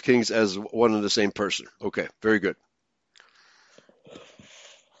regard both kings as one and the same person. Okay, very good.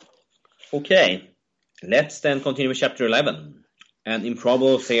 Okay, let's then continue with chapter 11, an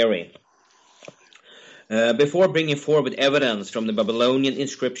improbable theory. Before bringing forward evidence from the Babylonian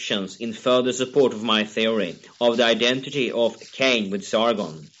inscriptions in further support of my theory of the identity of Cain with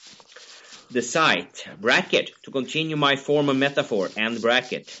Sargon, the site, bracket, to continue my former metaphor, and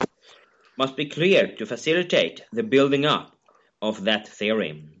bracket, must be clear to facilitate the building up of that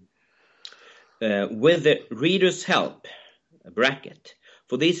theory. With the reader's help, bracket,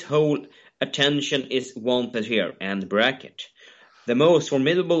 for this whole attention is wanted here, and bracket, the most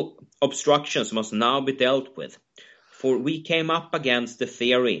formidable obstructions must now be dealt with, for we came up against the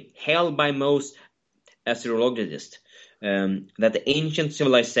theory held by most astrologists that the ancient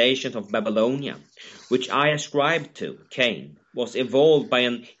civilization of Babylonia, which I ascribed to Cain, was evolved by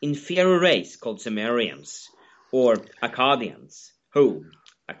an inferior race called Sumerians, or Akkadians, who,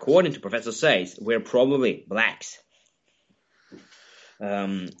 according to Professor Sayce, were probably blacks.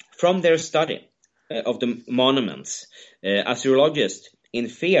 From their study of the monuments, Assyriologists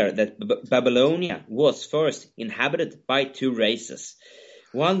infer that Babylonia was first inhabited by two races,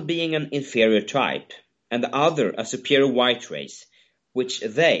 one being an inferior type, and the other a superior white race, which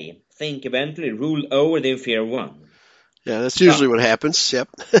they think eventually ruled over the inferior one. Yeah, that's usually what happens. Yep.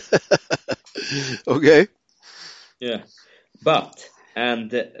 Okay. Yeah. But, and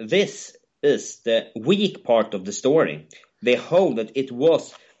this is the weak part of the story, they hold that it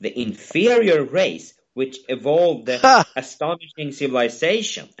was the inferior race which evolved the Ha! astonishing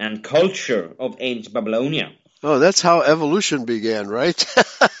civilization and culture of ancient Babylonia. Oh, that's how evolution began, right?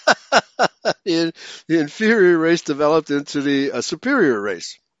 The inferior race developed into the superior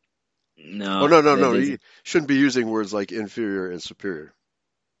race. Oh, No, no. You shouldn't be using words like inferior and superior.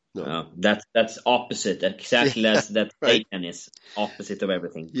 No. that's opposite, exactly Yeah, as that right. Satan is opposite of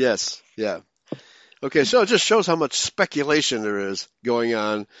everything. Yes. Yeah. Okay, so it just shows how much speculation there is going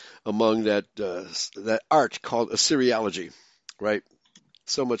on among that art called Assyriology, right?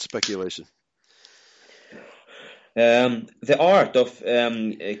 So much speculation. The art of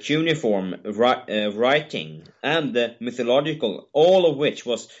cuneiform writing and the mythological, all of which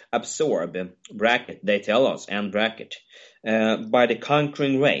was absorbed, bracket, they tell us, and bracket, by the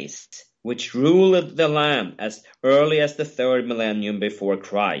conquering race, which ruled the land as early as the 3rd millennium before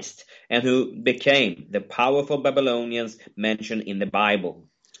Christ, and who became the powerful Babylonians mentioned in the Bible.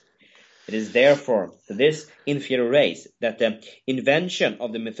 It is therefore to this inferior race that the invention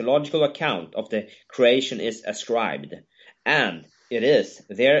of the mythological account of the creation is ascribed, and it is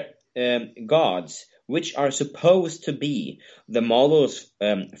their gods which are supposed to be the models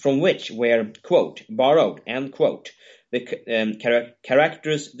from which were, quote, borrowed, end quote, the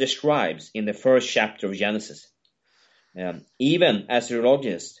characters describes in the first chapter of Genesis. Even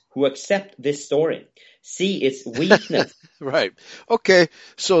Assyriologists who accept this story see its weakness. Right. Okay,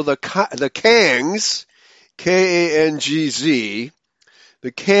 so the Kangs, Kangz,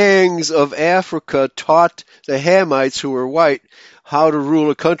 the Kangs of Africa taught the Hamites, who were white, how to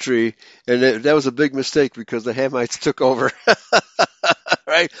rule a country, and that was a big mistake because the Hamites took over.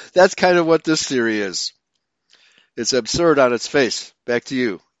 Right? That's kind of what this theory is. It's absurd on its face. Back to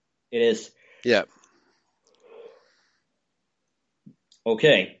you. It is. Yeah.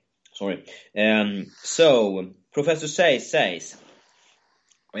 Okay, sorry. So Professor says,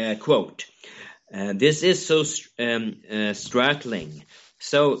 quote, this is so startling,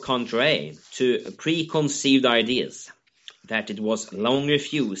 so contrary to preconceived ideas, that it was long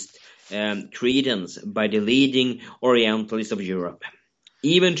refused credence by the leading Orientalists of Europe.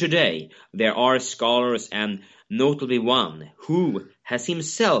 Even today, there are scholars, and notably one who has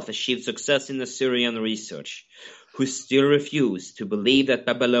himself achieved success in Assyrian research, who still refuse to believe that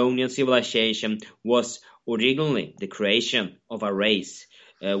Babylonian civilization was originally the creation of a race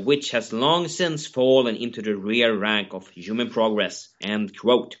which has long since fallen into the rear rank of human progress. End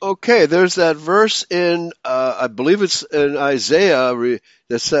quote. Okay, there's that verse in, I believe it's in Isaiah,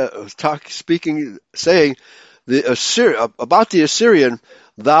 that's saying about the Assyrian,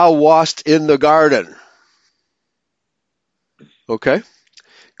 thou wast in the garden. Okay?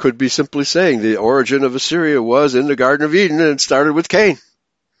 Could be simply saying the origin of Assyria was in the Garden of Eden and it started with Cain.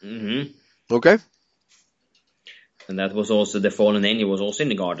 Mm-hmm. Okay? And that was also, the fallen angel was also in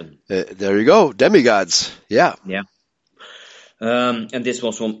the garden. There you go. Demigods. Yeah. Yeah. And this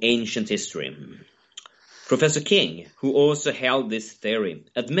was from ancient history. Professor King, who also held this theory,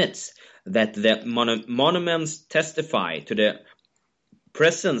 admits that the monuments testify to the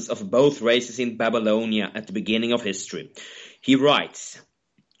presence of both races in Babylonia at the beginning of history. He writes,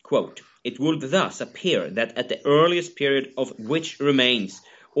 quote, it would thus appear that at the earliest period of which remains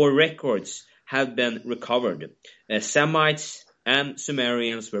or records have been recovered, Semites and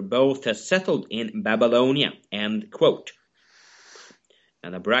Sumerians were both settled in Babylonia, end quote.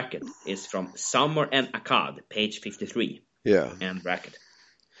 And a bracket is from Summer and Akkad, page 53. Yeah. End bracket.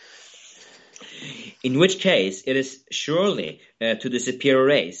 In which case, it is surely to the superior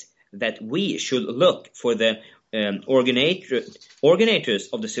race that we should look for the originators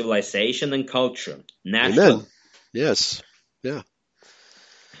of the civilization and culture. Amen. Yes. Yeah.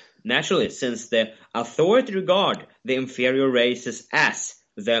 Naturally, since the authority regard the inferior races as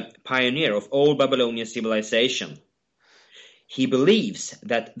the pioneer of old Babylonian civilization, he believes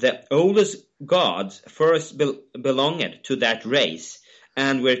that the oldest gods first belonged to that race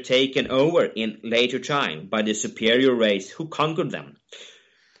and were taken over in later time by the superior race who conquered them.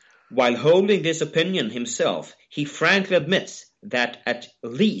 While holding this opinion himself, he frankly admits that at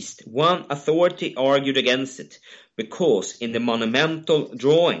least one authority argued against it, because in the monumental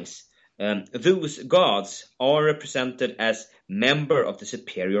drawings, those gods are represented as member of the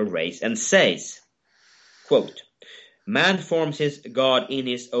superior race, and says, quote, "Man forms his God in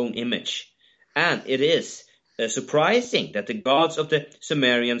his own image, and it is surprising that the gods of the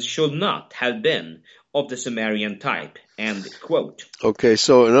Sumerians should not have been of the Sumerian type," end quote. Okay,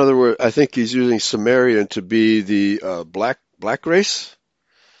 so in other words, I think he's using Sumerian to be the black race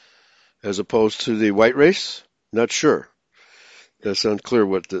as opposed to the white race. Not sure. That's unclear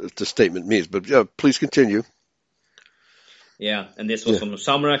what the statement means, but please continue. Yeah, and this was from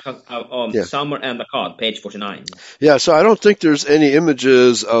Summer and Akkad, page 49. Yeah, so I don't think there's any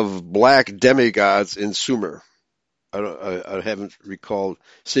images of black demigods in Sumer. I haven't recalled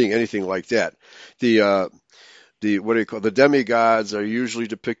seeing anything like that. The what do you call the demigods are usually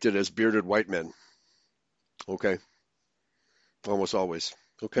depicted as bearded white men. Okay, almost always.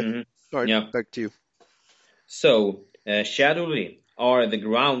 Okay, all right, Yeah. back to you. So, shadowly are the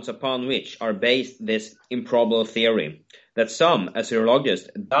grounds upon which are based this improbable theory, that some Assyriologists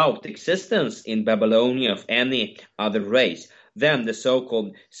doubt the existence in Babylonia of any other race than the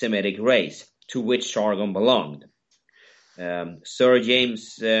so-called Semitic race to which Sargon belonged. Sir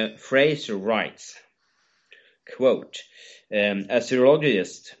James Fraser writes, quote,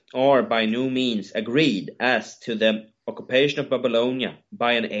 "Assyriologists are by no means agreed as to the occupation of Babylonia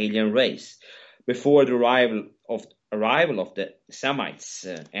by an alien race before the arrival of the Semites,"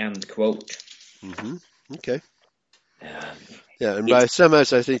 end quote. Mm-hmm. Okay. Yeah, and by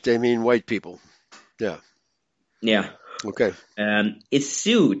Semites, I think they mean white people. Yeah. Yeah. Okay. It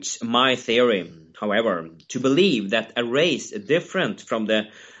suits my theory, however, to believe that a race different from the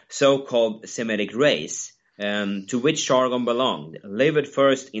so-called Semitic race to which Sargon belonged lived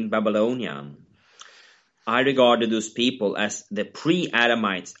first in Babylonia. I regarded those people as the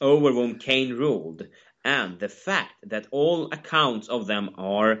pre-Adamites over whom Cain ruled, and the fact that all accounts of them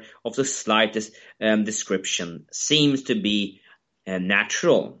are of the slightest description seems to be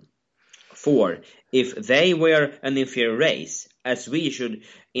natural. For if they were an inferior race, as we should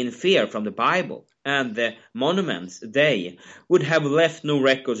infer from the Bible and the monuments, they would have left no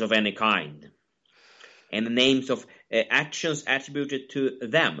records of any kind. And the names of actions attributed to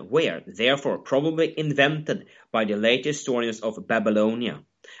them were, therefore, probably invented by the later historians of Babylonia.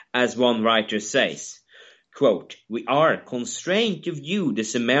 As one writer says, quote, "We are constrained to view the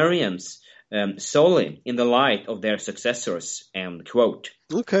Sumerians solely in the light of their successors," end quote.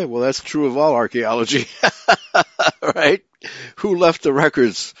 Okay, well, that's true of all archaeology, right? Who left the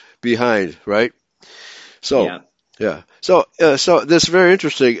records behind, right? So, yeah. So this is very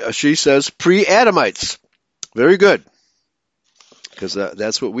interesting. She says pre-Adamites. Very good. Because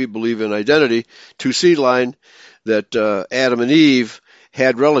that's what we believe in identity. 2 line that Adam and Eve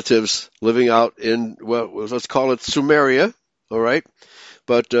had relatives living out in, well, let's call it Sumeria, all right?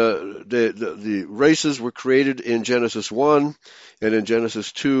 But the races were created in Genesis 1, and in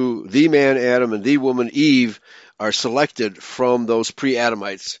Genesis 2, the man Adam and the woman Eve are selected from those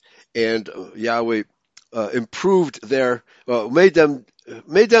pre-Adamites, and Yahweh improved made them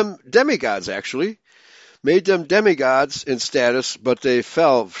demigods, actually. Made them demigods in status, but they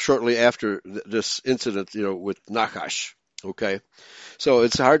fell shortly after this incident, with Nachash. Okay, so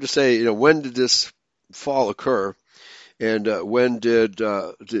it's hard to say, when did this fall occur, and when did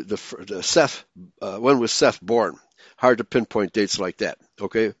Seth? When was Seth born? Hard to pinpoint dates like that.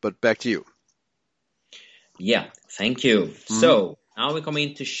 Okay, but back to you. Yeah, thank you. Mm-hmm. So now we come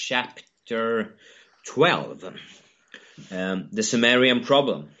into chapter 12, the Sumerian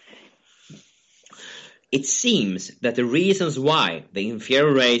problem. It seems that the reasons why the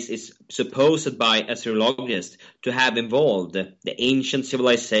inferior race is supposed by Assyriologists to have involved the ancient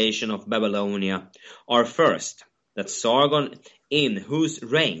civilization of Babylonia are first, that Sargon, in whose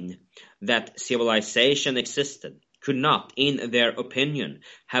reign that civilization existed, could not, in their opinion,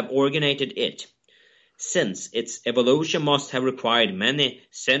 have originated it, since its evolution must have required many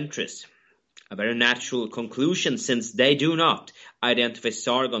centuries. A very natural conclusion, since they do not identify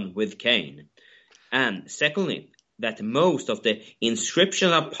Sargon with Cain. And secondly, that most of the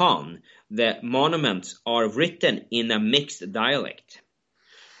inscriptions upon the monuments are written in a mixed dialect,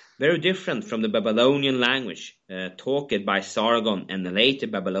 very different from the Babylonian language talked by Sargon and the later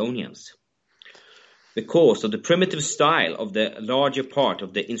Babylonians. Because of the primitive style of the larger part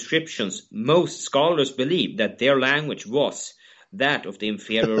of the inscriptions, most scholars believe that their language was that of the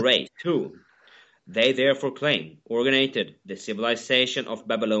inferior race too. They therefore claim originated the civilization of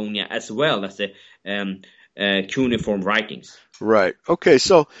Babylonia as well as the cuneiform writings. Right. Okay,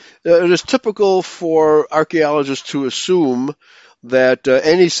 so it is typical for archaeologists to assume that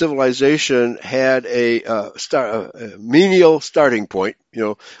any civilization had a menial starting point,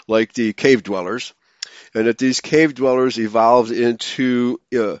 like the cave dwellers, and that these cave dwellers evolved into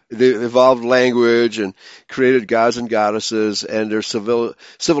they evolved language and created gods and goddesses, and their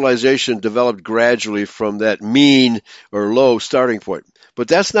civilization developed gradually from that mean or low starting point. But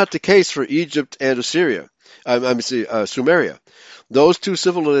that's not the case for Egypt and Assyria. Sumeria. Those two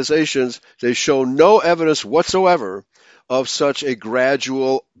civilizations, they show no evidence whatsoever of such a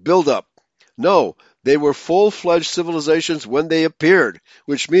gradual buildup. No, they were full-fledged civilizations when they appeared,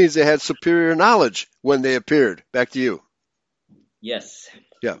 which means they had superior knowledge when they appeared. Back to you. Yes.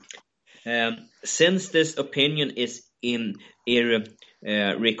 Yeah. Since this opinion is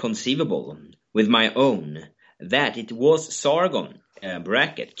irreconcilable with my own, that it was Sargon,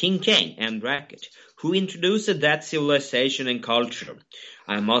 King Cain, and who introduced that civilization and culture,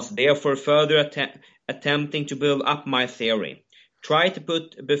 I must therefore further attempting to build up my theory, try to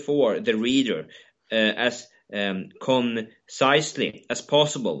put before the reader as concisely as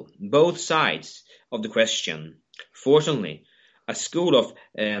possible both sides of the question. Fortunately, a school of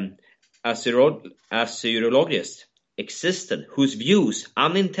Assyriologists existed whose views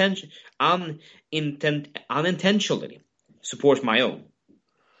unintentionally support my own.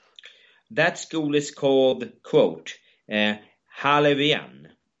 That school is called, quote, Halevian,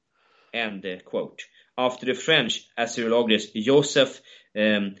 end quote, after the French Assyriologist Joseph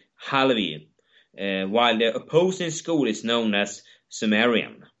Halevi, while the opposing school is known as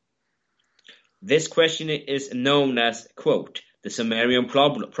Sumerian. This question is known as, quote, the Sumerian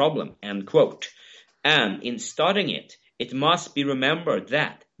problem, end quote, and in studying it, it must be remembered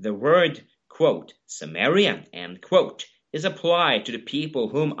that the word, quote, Sumerian, end quote, is applied to the people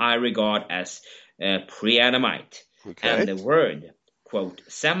whom I regard as pre-Adamite, and the word, quote,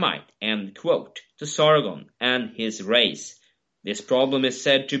 Semite, end quote, to Sargon and his race. This problem is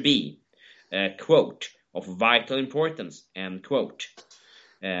said to be, quote, of vital importance, end quote.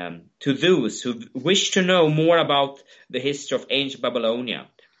 To those who wish to know more about the history of ancient Babylonia,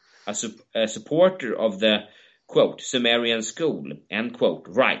 a supporter of the, quote, Sumerian school, end quote,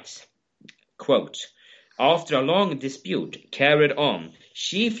 writes, quote, after a long dispute carried on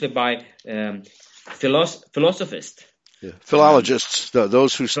chiefly by philosophers, philologists,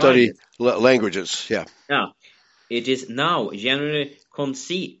 those who study languages, it is now generally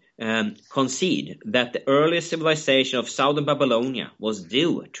conceded that the earliest civilization of southern Babylonia was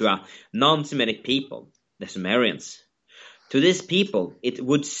due to a non-Semitic people, the Sumerians. To this people, it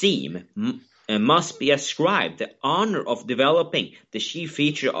would seem, must be ascribed the honor of developing the chief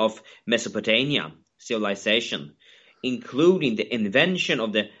feature of Mesopotamia civilization, including the invention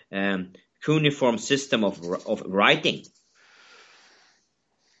of the cuneiform system of writing.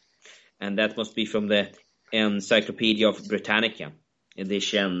 And that must be from the Encyclopedia of Britannica,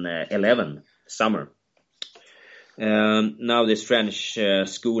 edition 11, summer. Now this French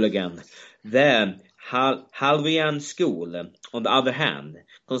school again. The Halvian school, on the other hand,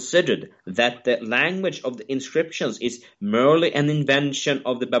 considered that the language of the inscriptions is merely an invention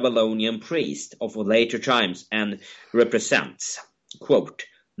of the Babylonian priest of later times and represents, quote,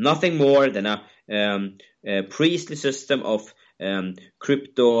 nothing more than a priestly system of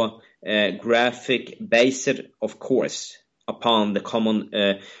cryptographic based, of course, upon the common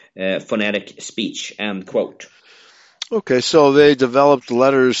phonetic speech, end quote. Okay, so they developed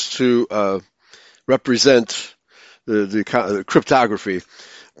letters to represent the cryptography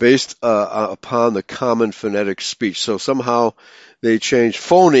based upon the common phonetic speech. So somehow they changed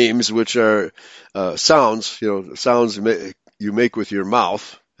phonemes, which are sounds, sounds you make with your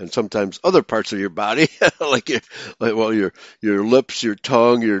mouth, and sometimes other parts of your body, like your lips, your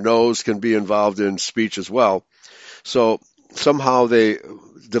tongue, your nose can be involved in speech as well. So somehow they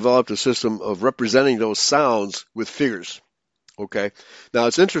developed a system of representing those sounds with figures. Okay. Now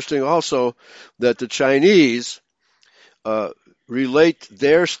it's interesting also that the Chinese relate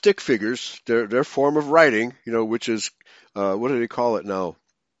their stick figures, their form of writing, which is what do they call it now?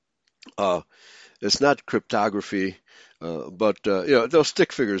 It's not cryptography, but those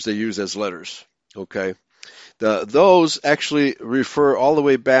stick figures they use as letters. Okay. Those actually refer all the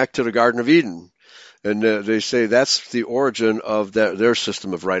way back to the Garden of Eden. And they say that's the origin of their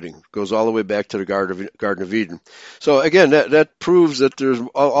system of writing. It goes all the way back to the Garden of Eden. So again, that proves that there's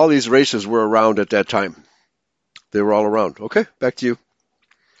all these races were around at that time. They were all around. Okay, back to you.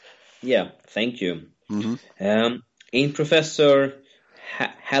 Yeah, thank you. Mm-hmm. In Professor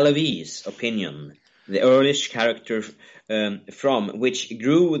Halevi's opinion, the earliest character from which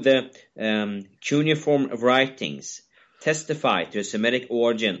grew the cuneiform writings testify to the Semitic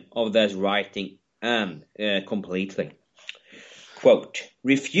origin of that writing completely. Quote,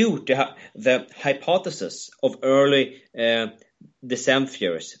 refute the hypothesis of early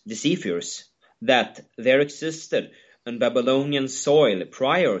decipherers that there existed on Babylonian soil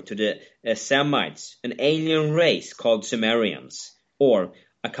prior to the Semites an alien race called Sumerians, or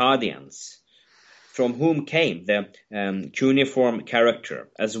Akkadians, from whom came the cuneiform character,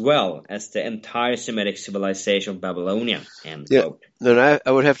 as well as the entire Semitic civilization of Babylonia. End quote. And I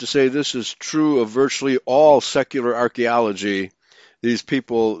would have to say this is true of virtually all secular archaeology. These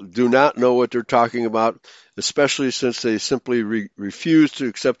people do not know what they're talking about, especially since they simply refuse to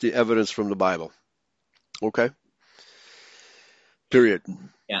accept the evidence from the Bible. Okay? Period.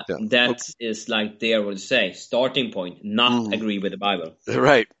 Yeah. That is like they would say, starting point, not agree with the Bible.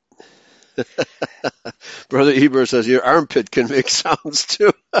 Right. Brother Eber says your armpit can make sounds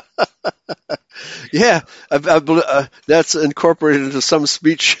too. Yeah, that's incorporated into some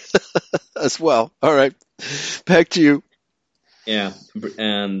speech as well. All right, back to you. Yeah,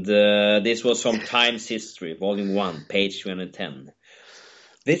 and this was from Times History, Volume 1, page 210.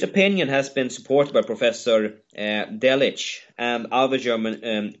 This opinion has been supported by Professor Delitzsch and other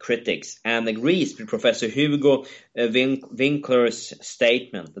German critics, and agrees with Professor Hugo Winkler's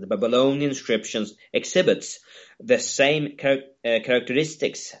statement that the Babylonian inscriptions exhibits the same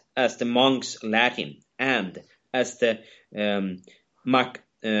characteristics as the monks' Latin and as the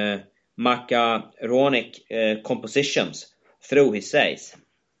macaronic compositions, through he says,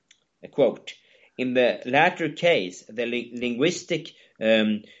 quote, in the latter case, the linguistic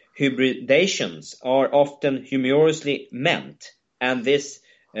hybridations are often humorously meant, and this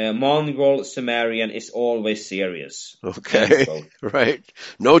Mongol Sumerian is always serious. Okay, right.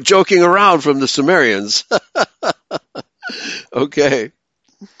 No joking around from the Sumerians. Okay.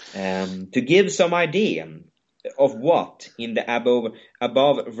 To give some idea of what, in the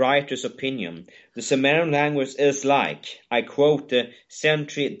above writer's opinion, the Sumerian language is like, I quote the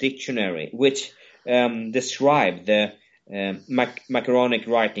Century Dictionary, which described the macaronic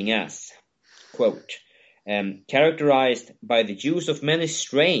writing as, quote, characterized by the use of many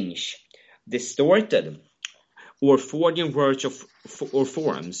strange, distorted, or forging words or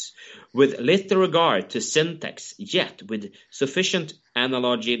forms, with little regard to syntax, yet with sufficient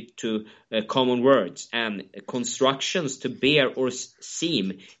analogy to common words and constructions to bear or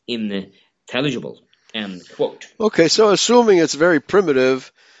seem intelligible, end quote. Okay, so assuming it's very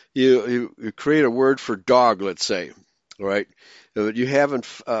primitive, you create a word for dog, let's say, right? You haven't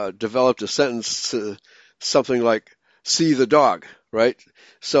developed a sentence something like see the dog, right?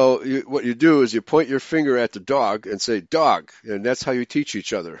 So what you do is you point your finger at the dog and say dog, and that's how you teach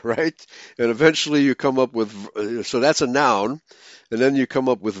each other, right? And eventually you come up with, so that's a noun, and then you come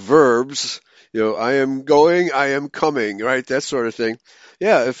up with verbs, I am going, I am coming, right? That sort of thing.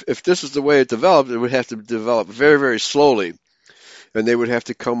 Yeah, if this is the way it developed, it would have to develop very, very slowly. And they would have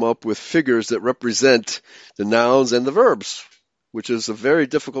to come up with figures that represent the nouns and the verbs, which is a very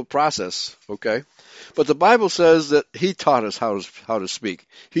difficult process, okay? But the Bible says that he taught us how to speak.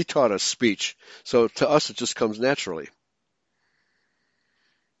 He taught us speech. So to us, it just comes naturally.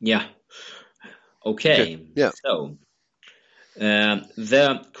 Yeah. Okay. Yeah. So,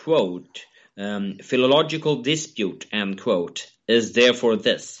 the, quote, philological dispute, end quote, is therefore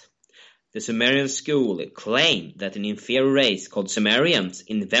this. The Sumerian school claimed that an inferior race called Sumerians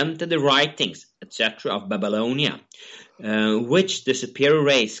invented the writings, etc. of Babylonia, which the superior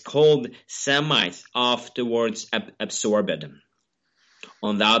race called Semites afterwards absorbed.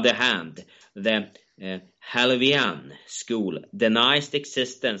 On the other hand, the Halevian school denies the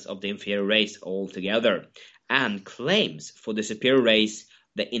existence of the inferior race altogether and claims for the superior race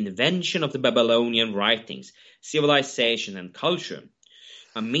the invention of the Babylonian writings, civilization, and culture.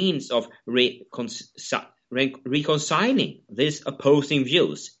 A means of reconciling these opposing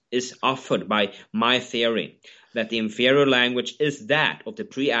views is offered by my theory that the inferior language is that of the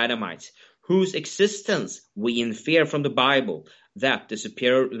pre-Adamites, whose existence we infer from the Bible, that the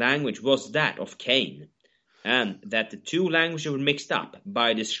superior language was that of Cain, and that the two languages were mixed up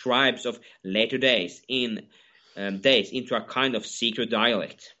by the scribes of later days into a kind of secret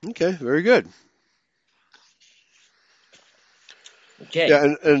dialect. Okay, very good. Okay.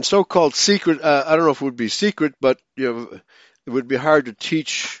 Yeah, and so-called secret, I don't know if it would be secret, but it would be hard to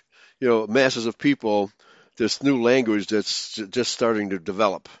teach, masses of people this new language that's just starting to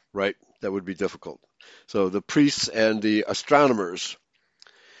develop, right? That would be difficult. So the priests and the astronomers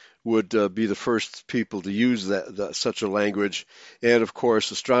would be the first people to use such a language. And of course,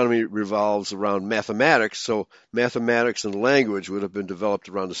 astronomy revolves around mathematics, so mathematics and language would have been developed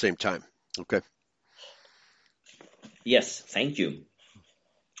around the same time. Okay. Yes, thank you.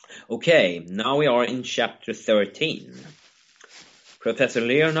 Okay, now we are in chapter 13. Professor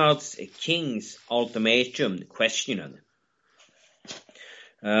Leonard's King's ultimatum questioned.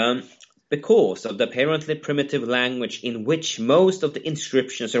 because of the apparently primitive language in which most of the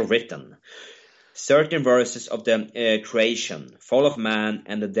inscriptions are written. Certain verses of the creation, fall of man,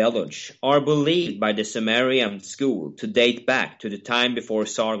 and the deluge are believed by the Sumerian school to date back to the time before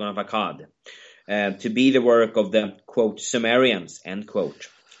Sargon of Akkad, to be the work of the, quote, Sumerians, end quote,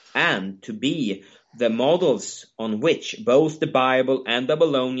 and to be the models on which both the Bible and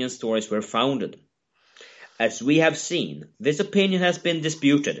Babylonian stories were founded. As we have seen, this opinion has been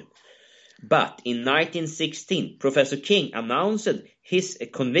disputed, but in 1916, Professor King announced his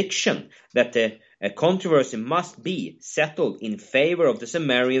conviction that the controversy must be settled in favor of the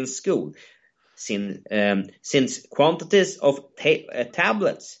Sumerian school, since quantities of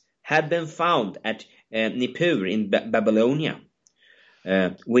tablets had been found at Nippur in Babylonia,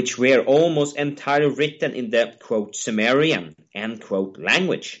 which were almost entirely written in the, quote, Sumerian, end quote,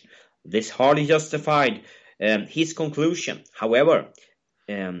 language. This hardly justified his conclusion. However,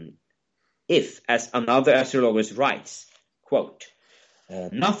 if, as another astrologer writes, quote,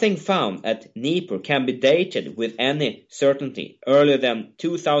 nothing found at Nippur can be dated with any certainty earlier than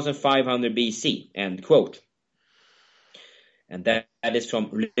 2500 BC, end quote. And that is from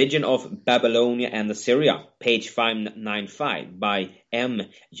Religion of Babylonia and Assyria, page 595, by M.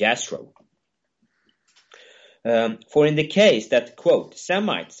 Jastrow. For in the case that, quote,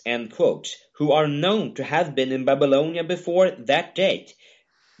 Semites, end quote, who are known to have been in Babylonia before that date,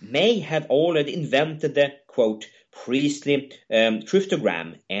 may have already invented the, quote, priestly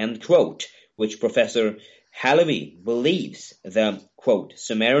cryptogram, end quote, which Professor Halevi believes the, quote,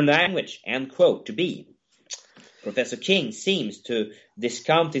 Sumerian language, end quote, to be. Professor King seems to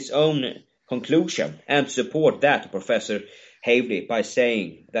discount his own conclusion and support that of Professor Halevi by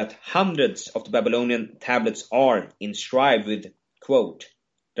saying that hundreds of the Babylonian tablets are inscribed with, quote,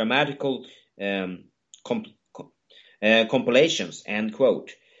 grammatical compilations, end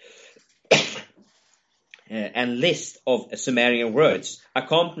quote, and list of Sumerian words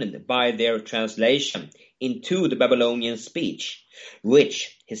accompanied by their translation into the Babylonian speech,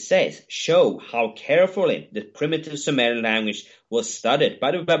 which, he says, show how carefully the primitive Sumerian language was studied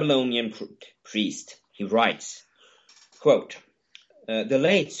by the Babylonian priest. He writes, quote, the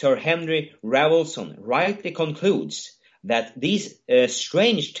late Sir Henry Rawlinson rightly concludes that these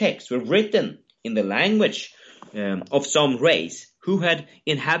strange texts were written in the language of some race who had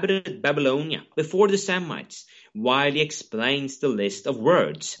inhabited Babylonia before the Semites, while he explains the list of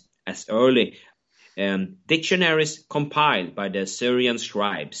words as early dictionaries compiled by the Assyrian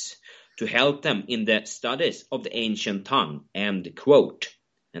scribes to help them in the studies of the ancient tongue, end quote.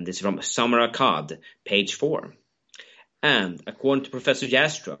 And this is from Samarkand, page 4. And according to Professor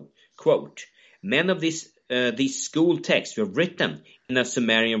Jastrow, quote, many of these school texts were written in a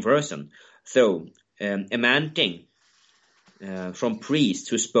Sumerian version, though emanating from priests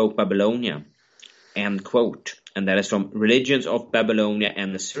who spoke Babylonia, end quote. And that is from Religions of Babylonia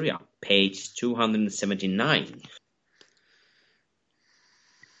and Assyria, page 279.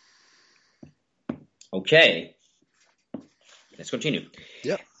 Okay, let's continue.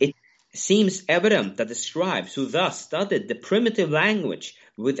 Yeah. It seems evident that the scribes who thus studied the primitive language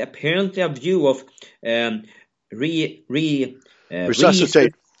with apparently a view of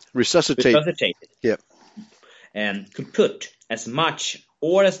resuscitate. Yeah. And could put as much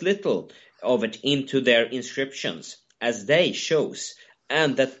or as little of it into their inscriptions as they chose,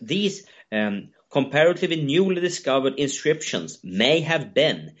 and that these comparatively newly discovered inscriptions may have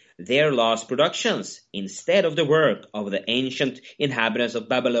been their last productions instead of the work of the ancient inhabitants of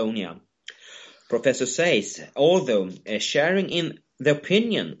Babylonia. Professor says, although sharing in the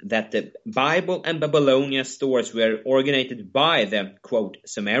opinion that the Bible and Babylonia stories were originated by the, quote,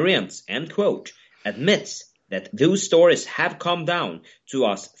 Sumerians, end quote, admits that those stories have come down to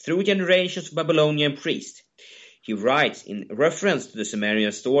us through generations of Babylonian priests. He writes in reference to the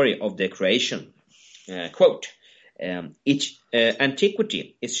Sumerian story of the creation, quote, its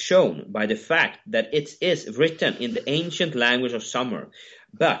antiquity is shown by the fact that it is written in the ancient language of Sumer,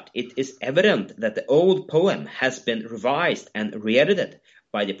 but it is evident that the old poem has been revised and re-edited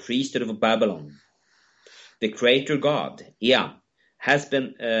by the priesthood of Babylon. The creator god, Ea, has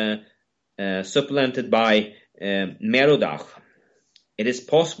been supplanted by Merodach. It is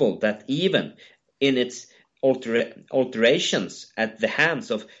possible that even in its alterations at the hands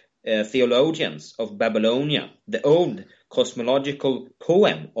of theologians of Babylonia, the old cosmological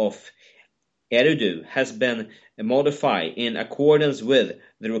poem of Eridu has been modified in accordance with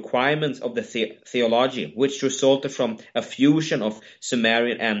the requirements of the theology, which resulted from a fusion of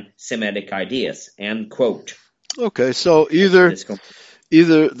Sumerian and Semitic ideas, end quote. Okay, so either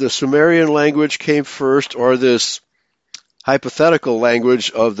the Sumerian language came first, or this hypothetical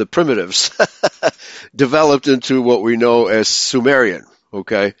language of the primitives developed into what we know as Sumerian.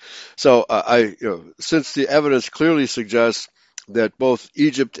 Okay, so since the evidence clearly suggests that both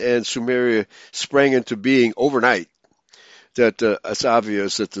Egypt and Sumeria sprang into being overnight, that it's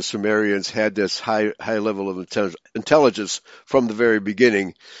obvious that the Sumerians had this high level of intelligence from the very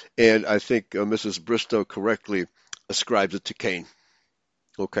beginning, and I think Mrs. Bristow correctly ascribes it to Cain.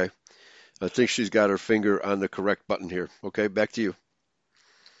 Okay, I think she's got her finger on the correct button here. Okay, back to you.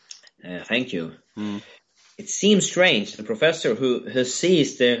 Thank you. It seems strange the professor who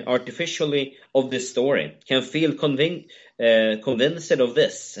sees the artificially of this story can feel convinced of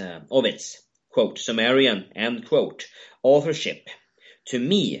this, of its, quote, Sumerian, end quote, authorship. To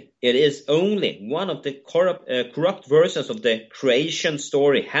me, it is only one of the corrupt versions of the creation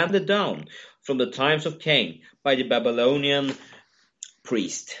story handed down from the times of Cain by the Babylonian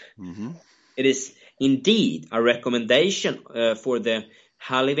priest. Mm-hmm. It is indeed a recommendation for the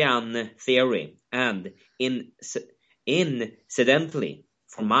Halivian theory, and incidentally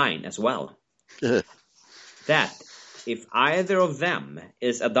for mine as well, that if either of them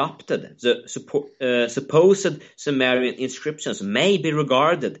is adopted, the supposed Sumerian inscriptions may be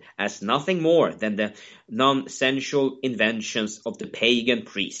regarded as nothing more than the nonsensical inventions of the pagan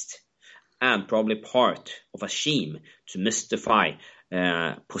priest, and probably part of a scheme to mystify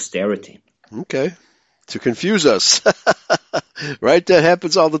posterity. Okay, to confuse us. Right? That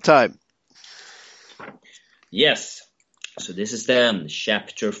happens all the time. Yes. So this is then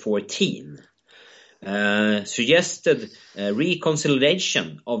chapter 14. Suggested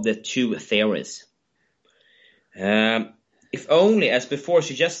reconciliation of the two theories. If only, as before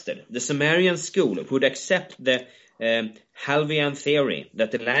suggested, the Sumerian school would accept the Halvian theory that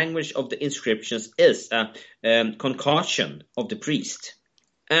the language of the inscriptions is a concoction of the priest,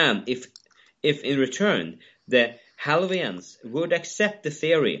 and if in return the Halvians would accept the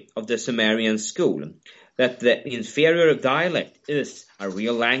theory of the Sumerian school that the inferior dialect is a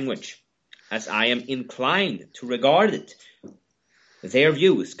real language, as I am inclined to regard it, their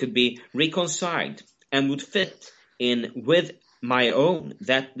views could be reconciled and would fit in with my own,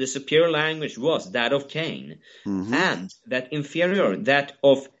 that the superior language was that of Cain, and that inferior that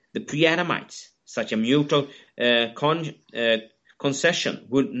of the pre-Adamites. Such a mutual concession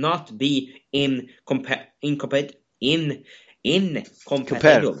would not be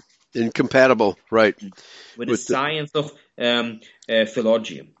Incompatible, right, with the science of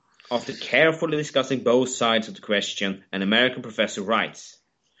philology. After carefully discussing both sides of the question, an American professor writes,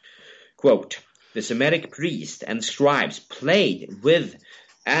 quote, the Semitic priests and scribes played with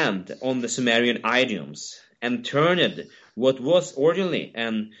and on the Sumerian idioms, and turned what was originally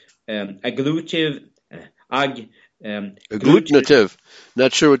an agglutinative.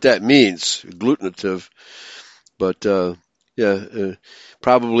 Not sure what that means. Agglutinative, but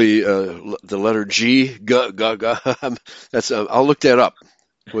probably the letter G. That's. I'll look that up.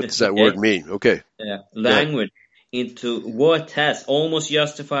 What does that word mean? Okay. Language into what has almost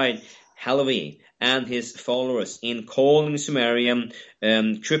justified Halavi and his followers in calling Sumerian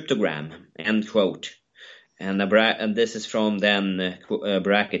cryptogram, end quote. And this is from then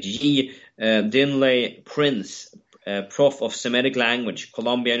bracket G. Dinley Prince, Prof of Semitic Language,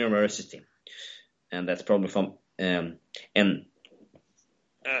 Columbia University. And that's probably from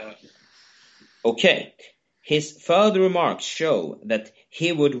okay. His further remarks show that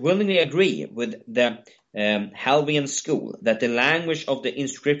he would willingly agree with the Halvian school that the language of the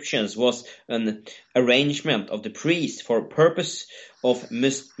inscriptions was an arrangement of the priest for purpose of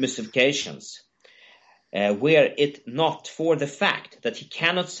mystifications, were it not for the fact that he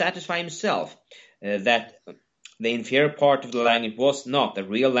cannot satisfy himself that the inferior part of the language was not a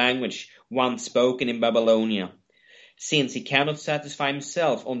real language once spoken in Babylonia. Since he cannot satisfy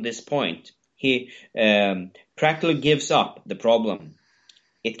himself on this point, he practically gives up the problem.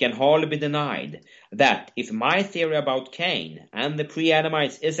 It can hardly be denied that if my theory about Cain and the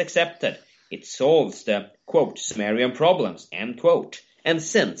pre-Adamites is accepted, it solves the, quote, Sumerian problems, end quote. And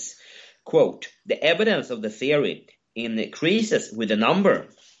since, quote, the evidence of the theory increases with the number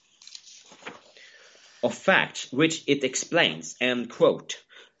of facts which it explains, end quote,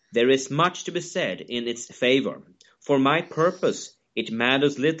 there is much to be said in its favor. For my purpose, it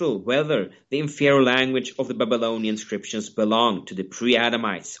matters little whether the inferior language of the Babylonian inscriptions belonged to the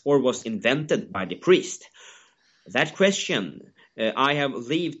pre-Adamites or was invented by the priest. That question I have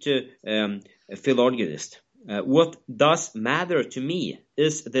leave to philologists. What does matter to me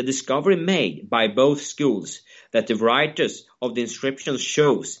is the discovery made by both schools that the writers of the inscriptions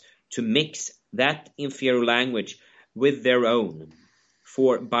chose to mix that inferior language with their own.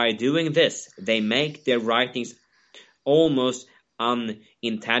 For by doing this, they make their writings almost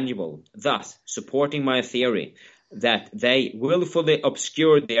unintelligible, thus supporting my theory that they willfully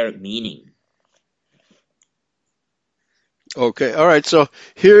obscure their meaning. Okay, all right, so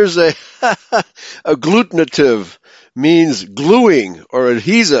here's a agglutinative, means gluing or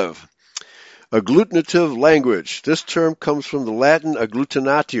adhesive. Agglutinative language. This term comes from the Latin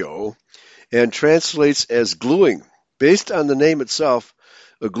agglutinatio and translates as gluing. Based on the name itself,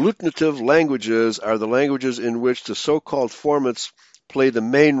 agglutinative languages are the languages in which the so-called formants play the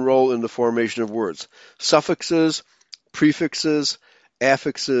main role in the formation of words. Suffixes, prefixes,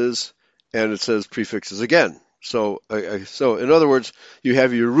 affixes, and it says prefixes again. So in other words, you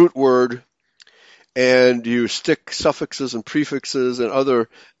have your root word, and you stick suffixes and prefixes and other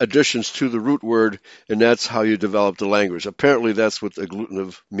additions to the root word, and that's how you develop the language. Apparently, that's what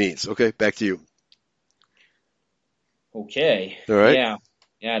agglutinative means. Okay, back to you. Okay. All right.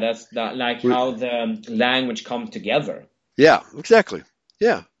 Yeah, that's like how the language comes together. Yeah, exactly.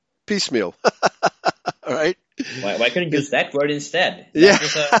 Yeah, piecemeal. All right. Why couldn't you use that word instead? Yeah.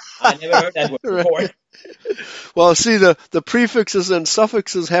 I never heard that word before. Right. Well, see, the prefixes and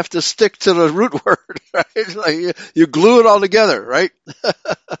suffixes have to stick to the root word, right? Like you glue it all together, right?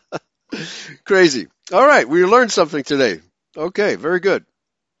 Crazy. All right, we learned something today. Okay, very good.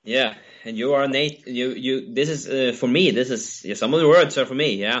 Yeah, and you are this is for me. This is some of the words are for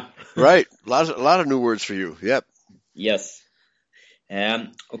me. Yeah. Right. A lot of new words for you. Yep. Yes.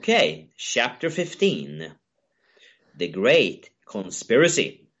 Okay. Chapter 15. The Great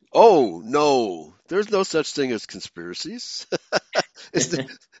Conspiracy. Oh no, there's no such thing as conspiracies. Isn't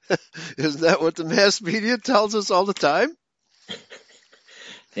that what the mass media tells us all the time?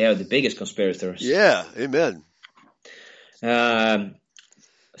 They are the biggest conspirators. Yeah. Amen.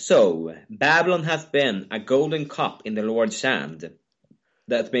 So, Babylon hath been a golden cup in the Lord's hand,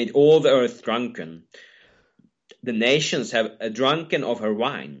 that made all the earth drunken. The nations have drunken of her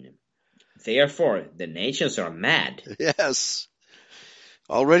wine. Therefore, the nations are mad. Yes.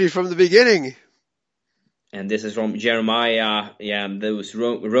 Already from the beginning. And this is from Jeremiah, those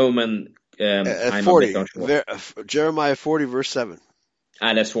Roman... At 40. Jeremiah 40, verse 7.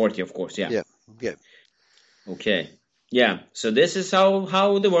 That's 40, of course, yeah. Yeah. Okay. Yeah, so this is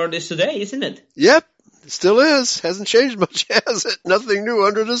how the world is today, isn't it? Yep, it still is. Hasn't changed much, has it? Nothing new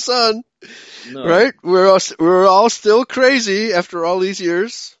under the sun. No. Right? We're all still crazy after all these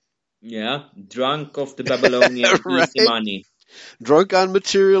years. Yeah, drunk of the Babylonian right? easy money. Drunk on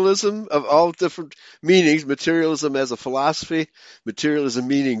materialism of all different meanings. Materialism as a philosophy. Materialism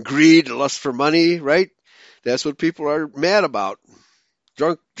meaning greed, lust for money, right? That's what people are mad about.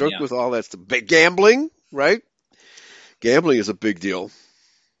 Drunk with all that stuff. Gambling, right? Gambling is a big deal.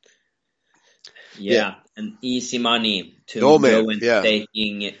 Yeah, and easy money to go and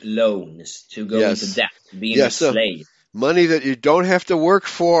taking loans, to go into debt, being a slave. Money that you don't have to work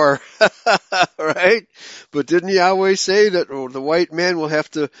for, right? But didn't Yahweh say that the white man will have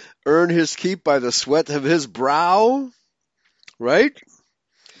to earn his keep by the sweat of his brow? Right?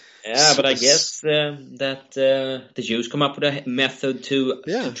 Yeah, but I guess that the Jews come up with a method to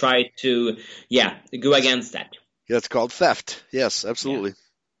try to go against that. That's called theft. Yes, absolutely.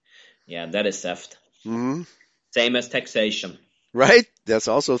 Yeah, that is theft. Mm-hmm. Same as taxation. Right? That's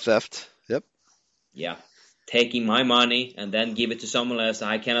also theft. Yep. Yeah. Taking my money and then give it to someone else.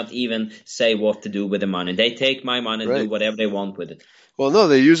 I cannot even say what to do with the money. They take my money and do whatever they want with it. Well, no,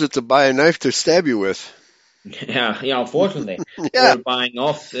 they use it to buy a knife to stab you with. Yeah, unfortunately. Or buying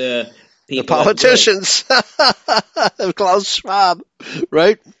off people. The politicians. Klaus Schwab,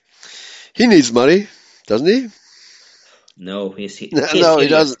 right? He needs money, doesn't he? No, he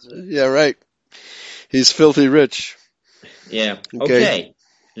doesn't. Yeah, right. He's filthy rich. Yeah. Okay.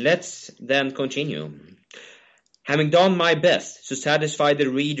 Let's then continue. Having done my best to satisfy the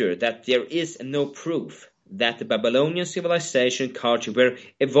reader that there is no proof that the Babylonian civilization culture were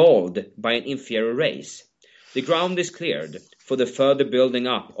evolved by an inferior race, the ground is cleared for the further building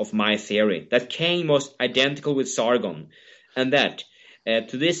up of my theory that Cain was identical with Sargon, and that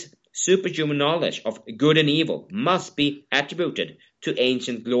to this superhuman knowledge of good and evil must be attributed to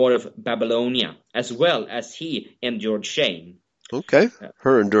ancient glory of Babylonia, as well as he endured shame. Okay,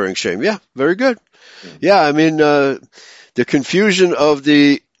 her enduring shame. Yeah, very good. Yeah, I mean, the confusion of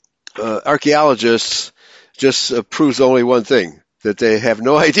the archaeologists just proves only one thing, that they have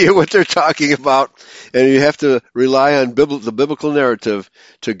no idea what they're talking about, and you have to rely on the biblical narrative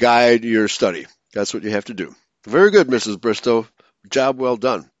to guide your study. That's what you have to do. Very good, Mrs. Bristow. Job well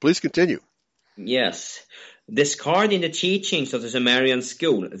done. Please continue. Yes. Discarding the teachings of the Sumerian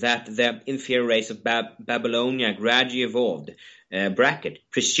school that the inferior race of Babylonia gradually evolved, bracket,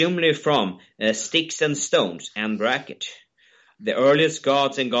 presumably from sticks and stones, end bracket. The earliest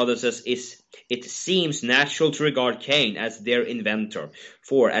gods and goddesses it seems natural to regard Cain as their inventor,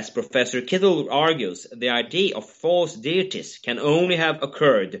 for as Professor Kittle argues, the idea of false deities can only have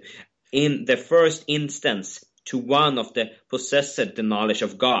occurred in the first instance to one of the possessed the knowledge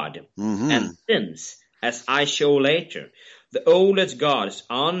of God. Mm-hmm. And since, as I show later, the oldest gods,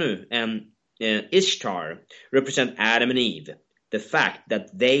 Anu and Ishtar, represent Adam and Eve, the fact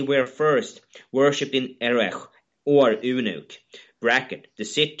that they were first worshipped in Erech or Unuk, bracket, the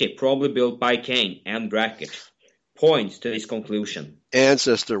city probably built by Cain, end bracket, points to this conclusion.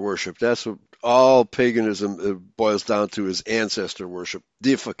 Ancestor worship. That's what all paganism boils down to, is ancestor worship,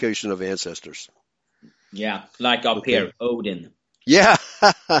 deification of ancestors. Yeah, like up here, Odin. Yeah,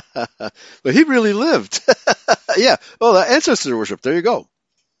 but he really lived. Yeah, well, ancestor worship, there you go.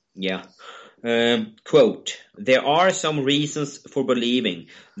 Yeah. Quote, there are some reasons for believing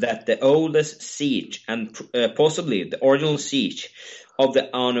that the oldest siege and possibly the original siege of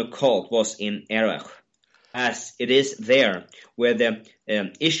the Anu cult was in Erech, as it is there where the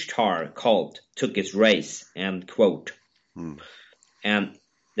Ishtar cult took its rise, end quote. And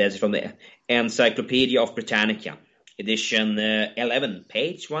that's from the Encyclopedia of Britannica, edition 11,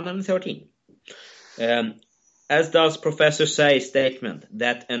 page 113. As does Professor Say's statement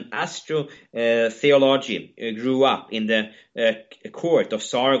that an astrotheology grew up in the court of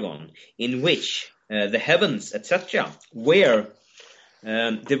Sargon, in which the heavens, etc., were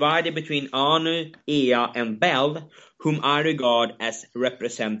divided between Anu, Ea, and Bel, whom I regard as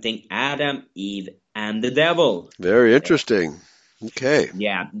representing Adam, Eve, and the devil. Very interesting. Okay.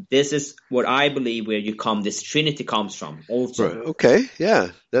 Yeah, this is what I believe where this Trinity comes from also. Right. Okay, yeah,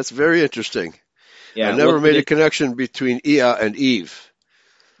 that's very interesting. Yeah, I never made a connection between Ea and Eve.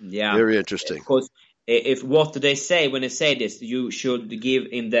 Yeah. Very interesting. Because if what do they say when they say this? You should give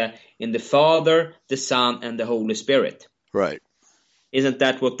in the Father, the Son, and the Holy Spirit. Right. Isn't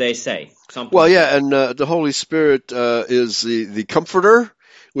that what they say? Well, yeah, and the Holy Spirit is the comforter,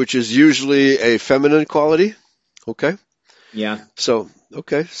 which is usually a feminine quality. Okay. Yeah. So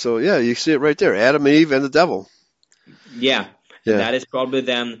yeah, you see it right there. Adam and Eve and the devil. Yeah. Yeah. That is probably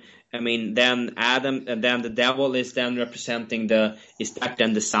then Adam, and then the devil is then representing is that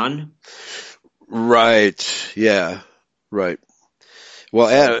then the Son? Right. Yeah. Right. Well,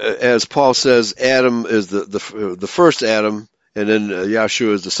 as Paul says, Adam is the first Adam, and then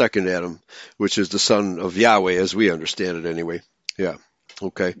Yahshua is the second Adam, which is the son of Yahweh, as we understand it anyway. Yeah.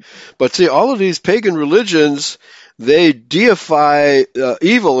 Okay. But see, all of these pagan religions, they deify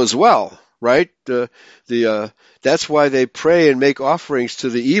evil as well, right? That's why they pray and make offerings to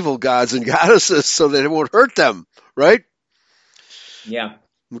the evil gods and goddesses so that it won't hurt them, right? Yeah.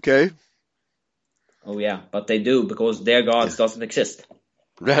 Okay. Oh, yeah, but they do, because their gods doesn't exist.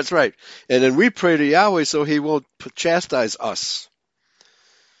 That's right. And then we pray to Yahweh so he won't chastise us.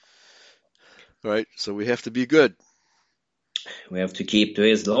 Right? So we have to be good. We have to keep to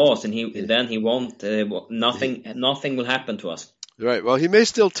his laws, and then he won't, nothing will happen to us. Right. Well, he may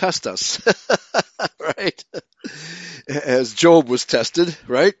still test us. Right? As Job was tested,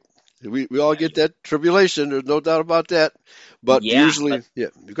 right? We all get that tribulation. There's no doubt about that. But usually,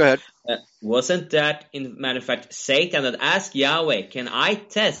 go ahead. Wasn't that, in matter of fact, Satan that asked Yahweh, can I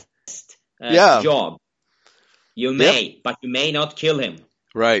test Job? You may, but you may not kill him.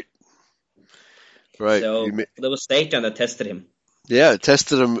 Right. Right. So there was Satan that tested him. Yeah,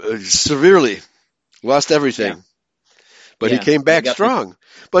 tested him severely. Lost everything. Yeah. But he came back strong.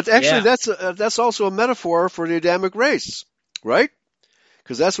 But actually, that's also a metaphor for the Adamic race, right?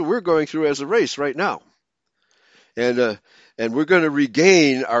 Because that's what we're going through as a race right now. And we're going to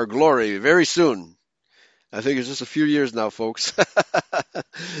regain our glory very soon. I think it's just a few years now, folks.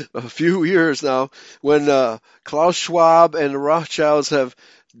 A few years now, when Klaus Schwab and the Rothschilds have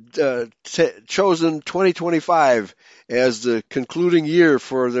chosen 2025 as the concluding year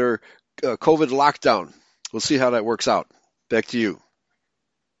for their COVID lockdown. We'll see how that works out. Back to you.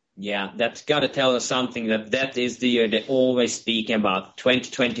 Yeah, that's got to tell us something, that is the year they always speak about,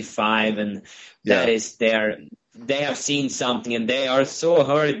 2025, and that is they have seen something, and they are so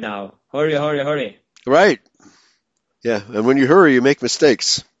hurried now. Hurry, hurry, hurry. Right. Yeah, and when you hurry, you make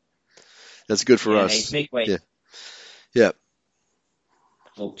mistakes. That's good for us. Make way. Yeah.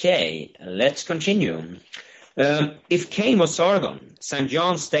 Okay, let's continue. If Cain was Sargon, St.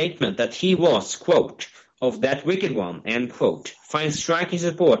 John's statement that he was, quote, of that wicked one, end quote, finds striking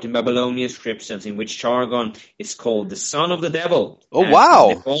support in Babylonian scriptures, in which Sargon is called the son of the devil. Oh,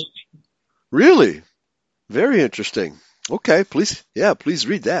 wow. Really? Very interesting. Okay, please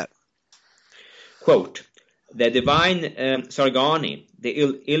read that. Quote, The divine Sargani,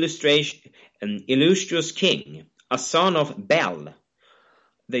 the illustrious king, a son of Bel,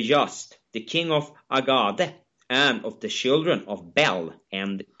 the just, the king of Agade, and of the children of Bel,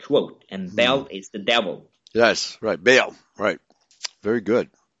 end quote. And Bel is the devil. Yes, right. Baal. Right. Very good.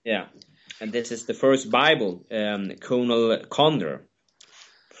 Yeah. And this is the first Bible, Conal Condor,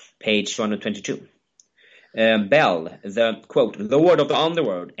 page 222. Bel, the quote, Lord of the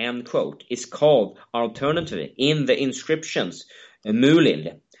Underworld, end quote, is called alternatively in the inscriptions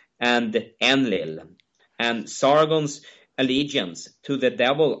Mulil and Enlil, and Sargon's allegiance to the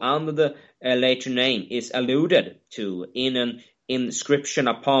devil under the later name is alluded to in an inscription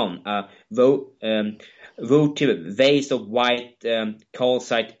upon a votive vase of white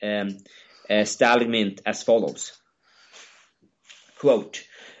calcite stalagmite as follows. Quote,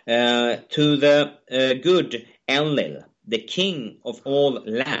 to the good Enlil, the king of all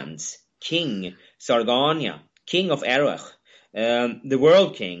lands, King Sargania, king of Erech, the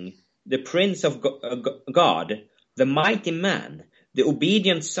world king, the prince of God, the mighty man, the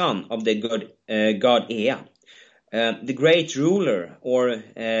obedient son of the god Ea, the great ruler or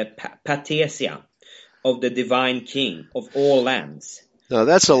Patesia of the divine king of all lands. No,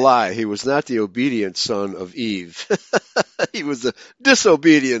 that's a lie. He was not the obedient son of Eve. He was the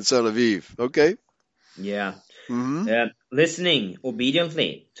disobedient son of Eve. Okay? Yeah. Mm-hmm. Listening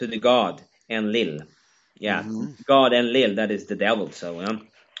obediently to the God Enlil. Yeah. Mm-hmm. God Enlil, that is the devil. So,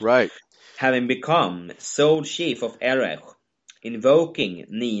 right. Having become sole chief of Erech, invoking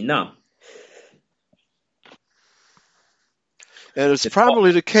Nina. And it's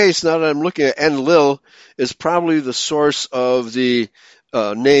probably the case, now that I'm looking at Enlil, is probably the source of the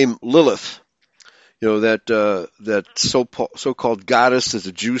name Lilith. You know, that so-called goddess that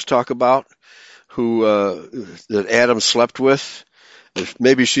the Jews talk about, who that Adam slept with.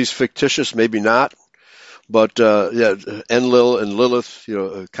 Maybe she's fictitious, maybe not. But yeah, Enlil and Lilith, you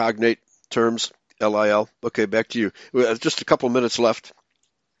know, cognate terms, Lil. Okay, back to you. Just a couple minutes left.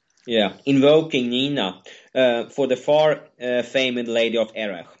 Yeah, invoking Nina for the far famed Lady of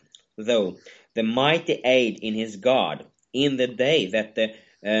Erech, though the mighty aid in his God in the day that the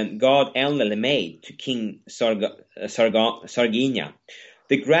god Enlil made to King Sarginia,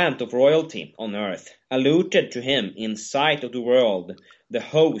 the grant of royalty on earth, alluded to him in sight of the world, the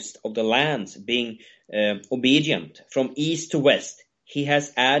host of the lands being obedient from east to west. He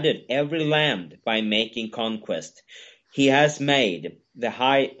has added every land by making conquest. He has made the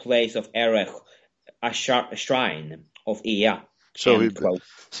high place of Erech a shrine of Ea.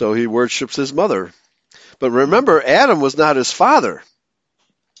 So he worships his mother. But remember, Adam was not his father.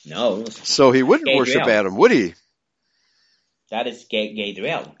 No. So he wouldn't worship Adam, would he? That is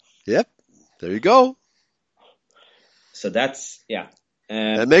Gabriel. Yep. There you go. So that's, yeah.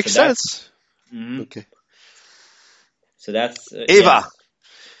 That makes sense. Mm-hmm. Okay. So that's... Eva. Yeah.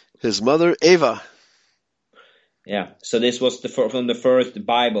 His mother, Eva. Yeah, so this was from the first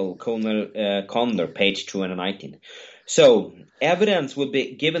Bible, Conal Condor, page 219. So, evidence will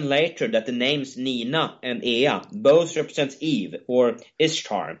be given later that the names Nina and Ea both represent Eve or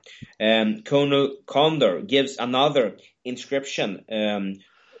Ishtar. Conal Condor gives another inscription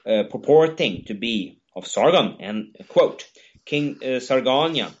purporting to be of Sargon, and quote, King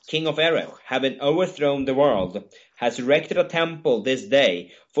Sargania, king of Erech, having overthrown the world, has erected a temple this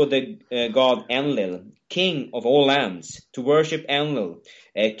day for the god Enlil, king of all lands, to worship Enlil,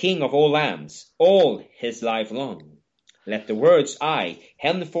 king of all lands, all his life long. Let the words I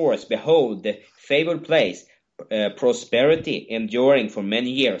henceforth behold the favored place, prosperity enduring for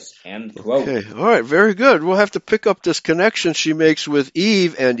many years. End quote. Okay, all right, very good. We'll have to pick up this connection she makes with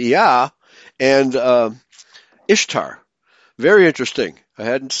Eve and Ea and Ishtar. Very interesting. I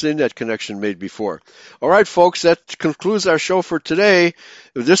hadn't seen that connection made before. All right, folks, that concludes our show for today.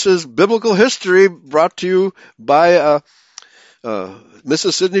 This is Biblical History brought to you by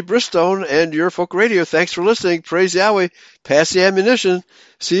Mrs. Sidney Bristone and Your Folk Radio. Thanks for listening. Praise Yahweh. Pass the ammunition.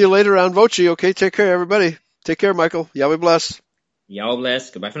 See you later on Voci. Okay, take care, everybody. Take care, Michael. Yahweh bless. Yahweh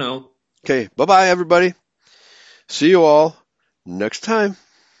bless. Goodbye for now. Okay, bye-bye, everybody. See you all next time.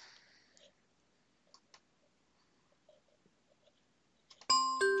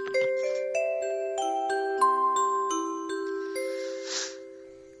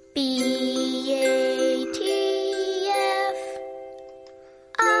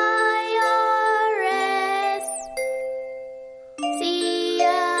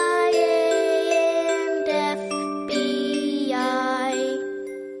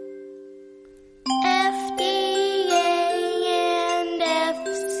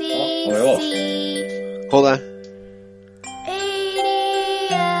 Hold on.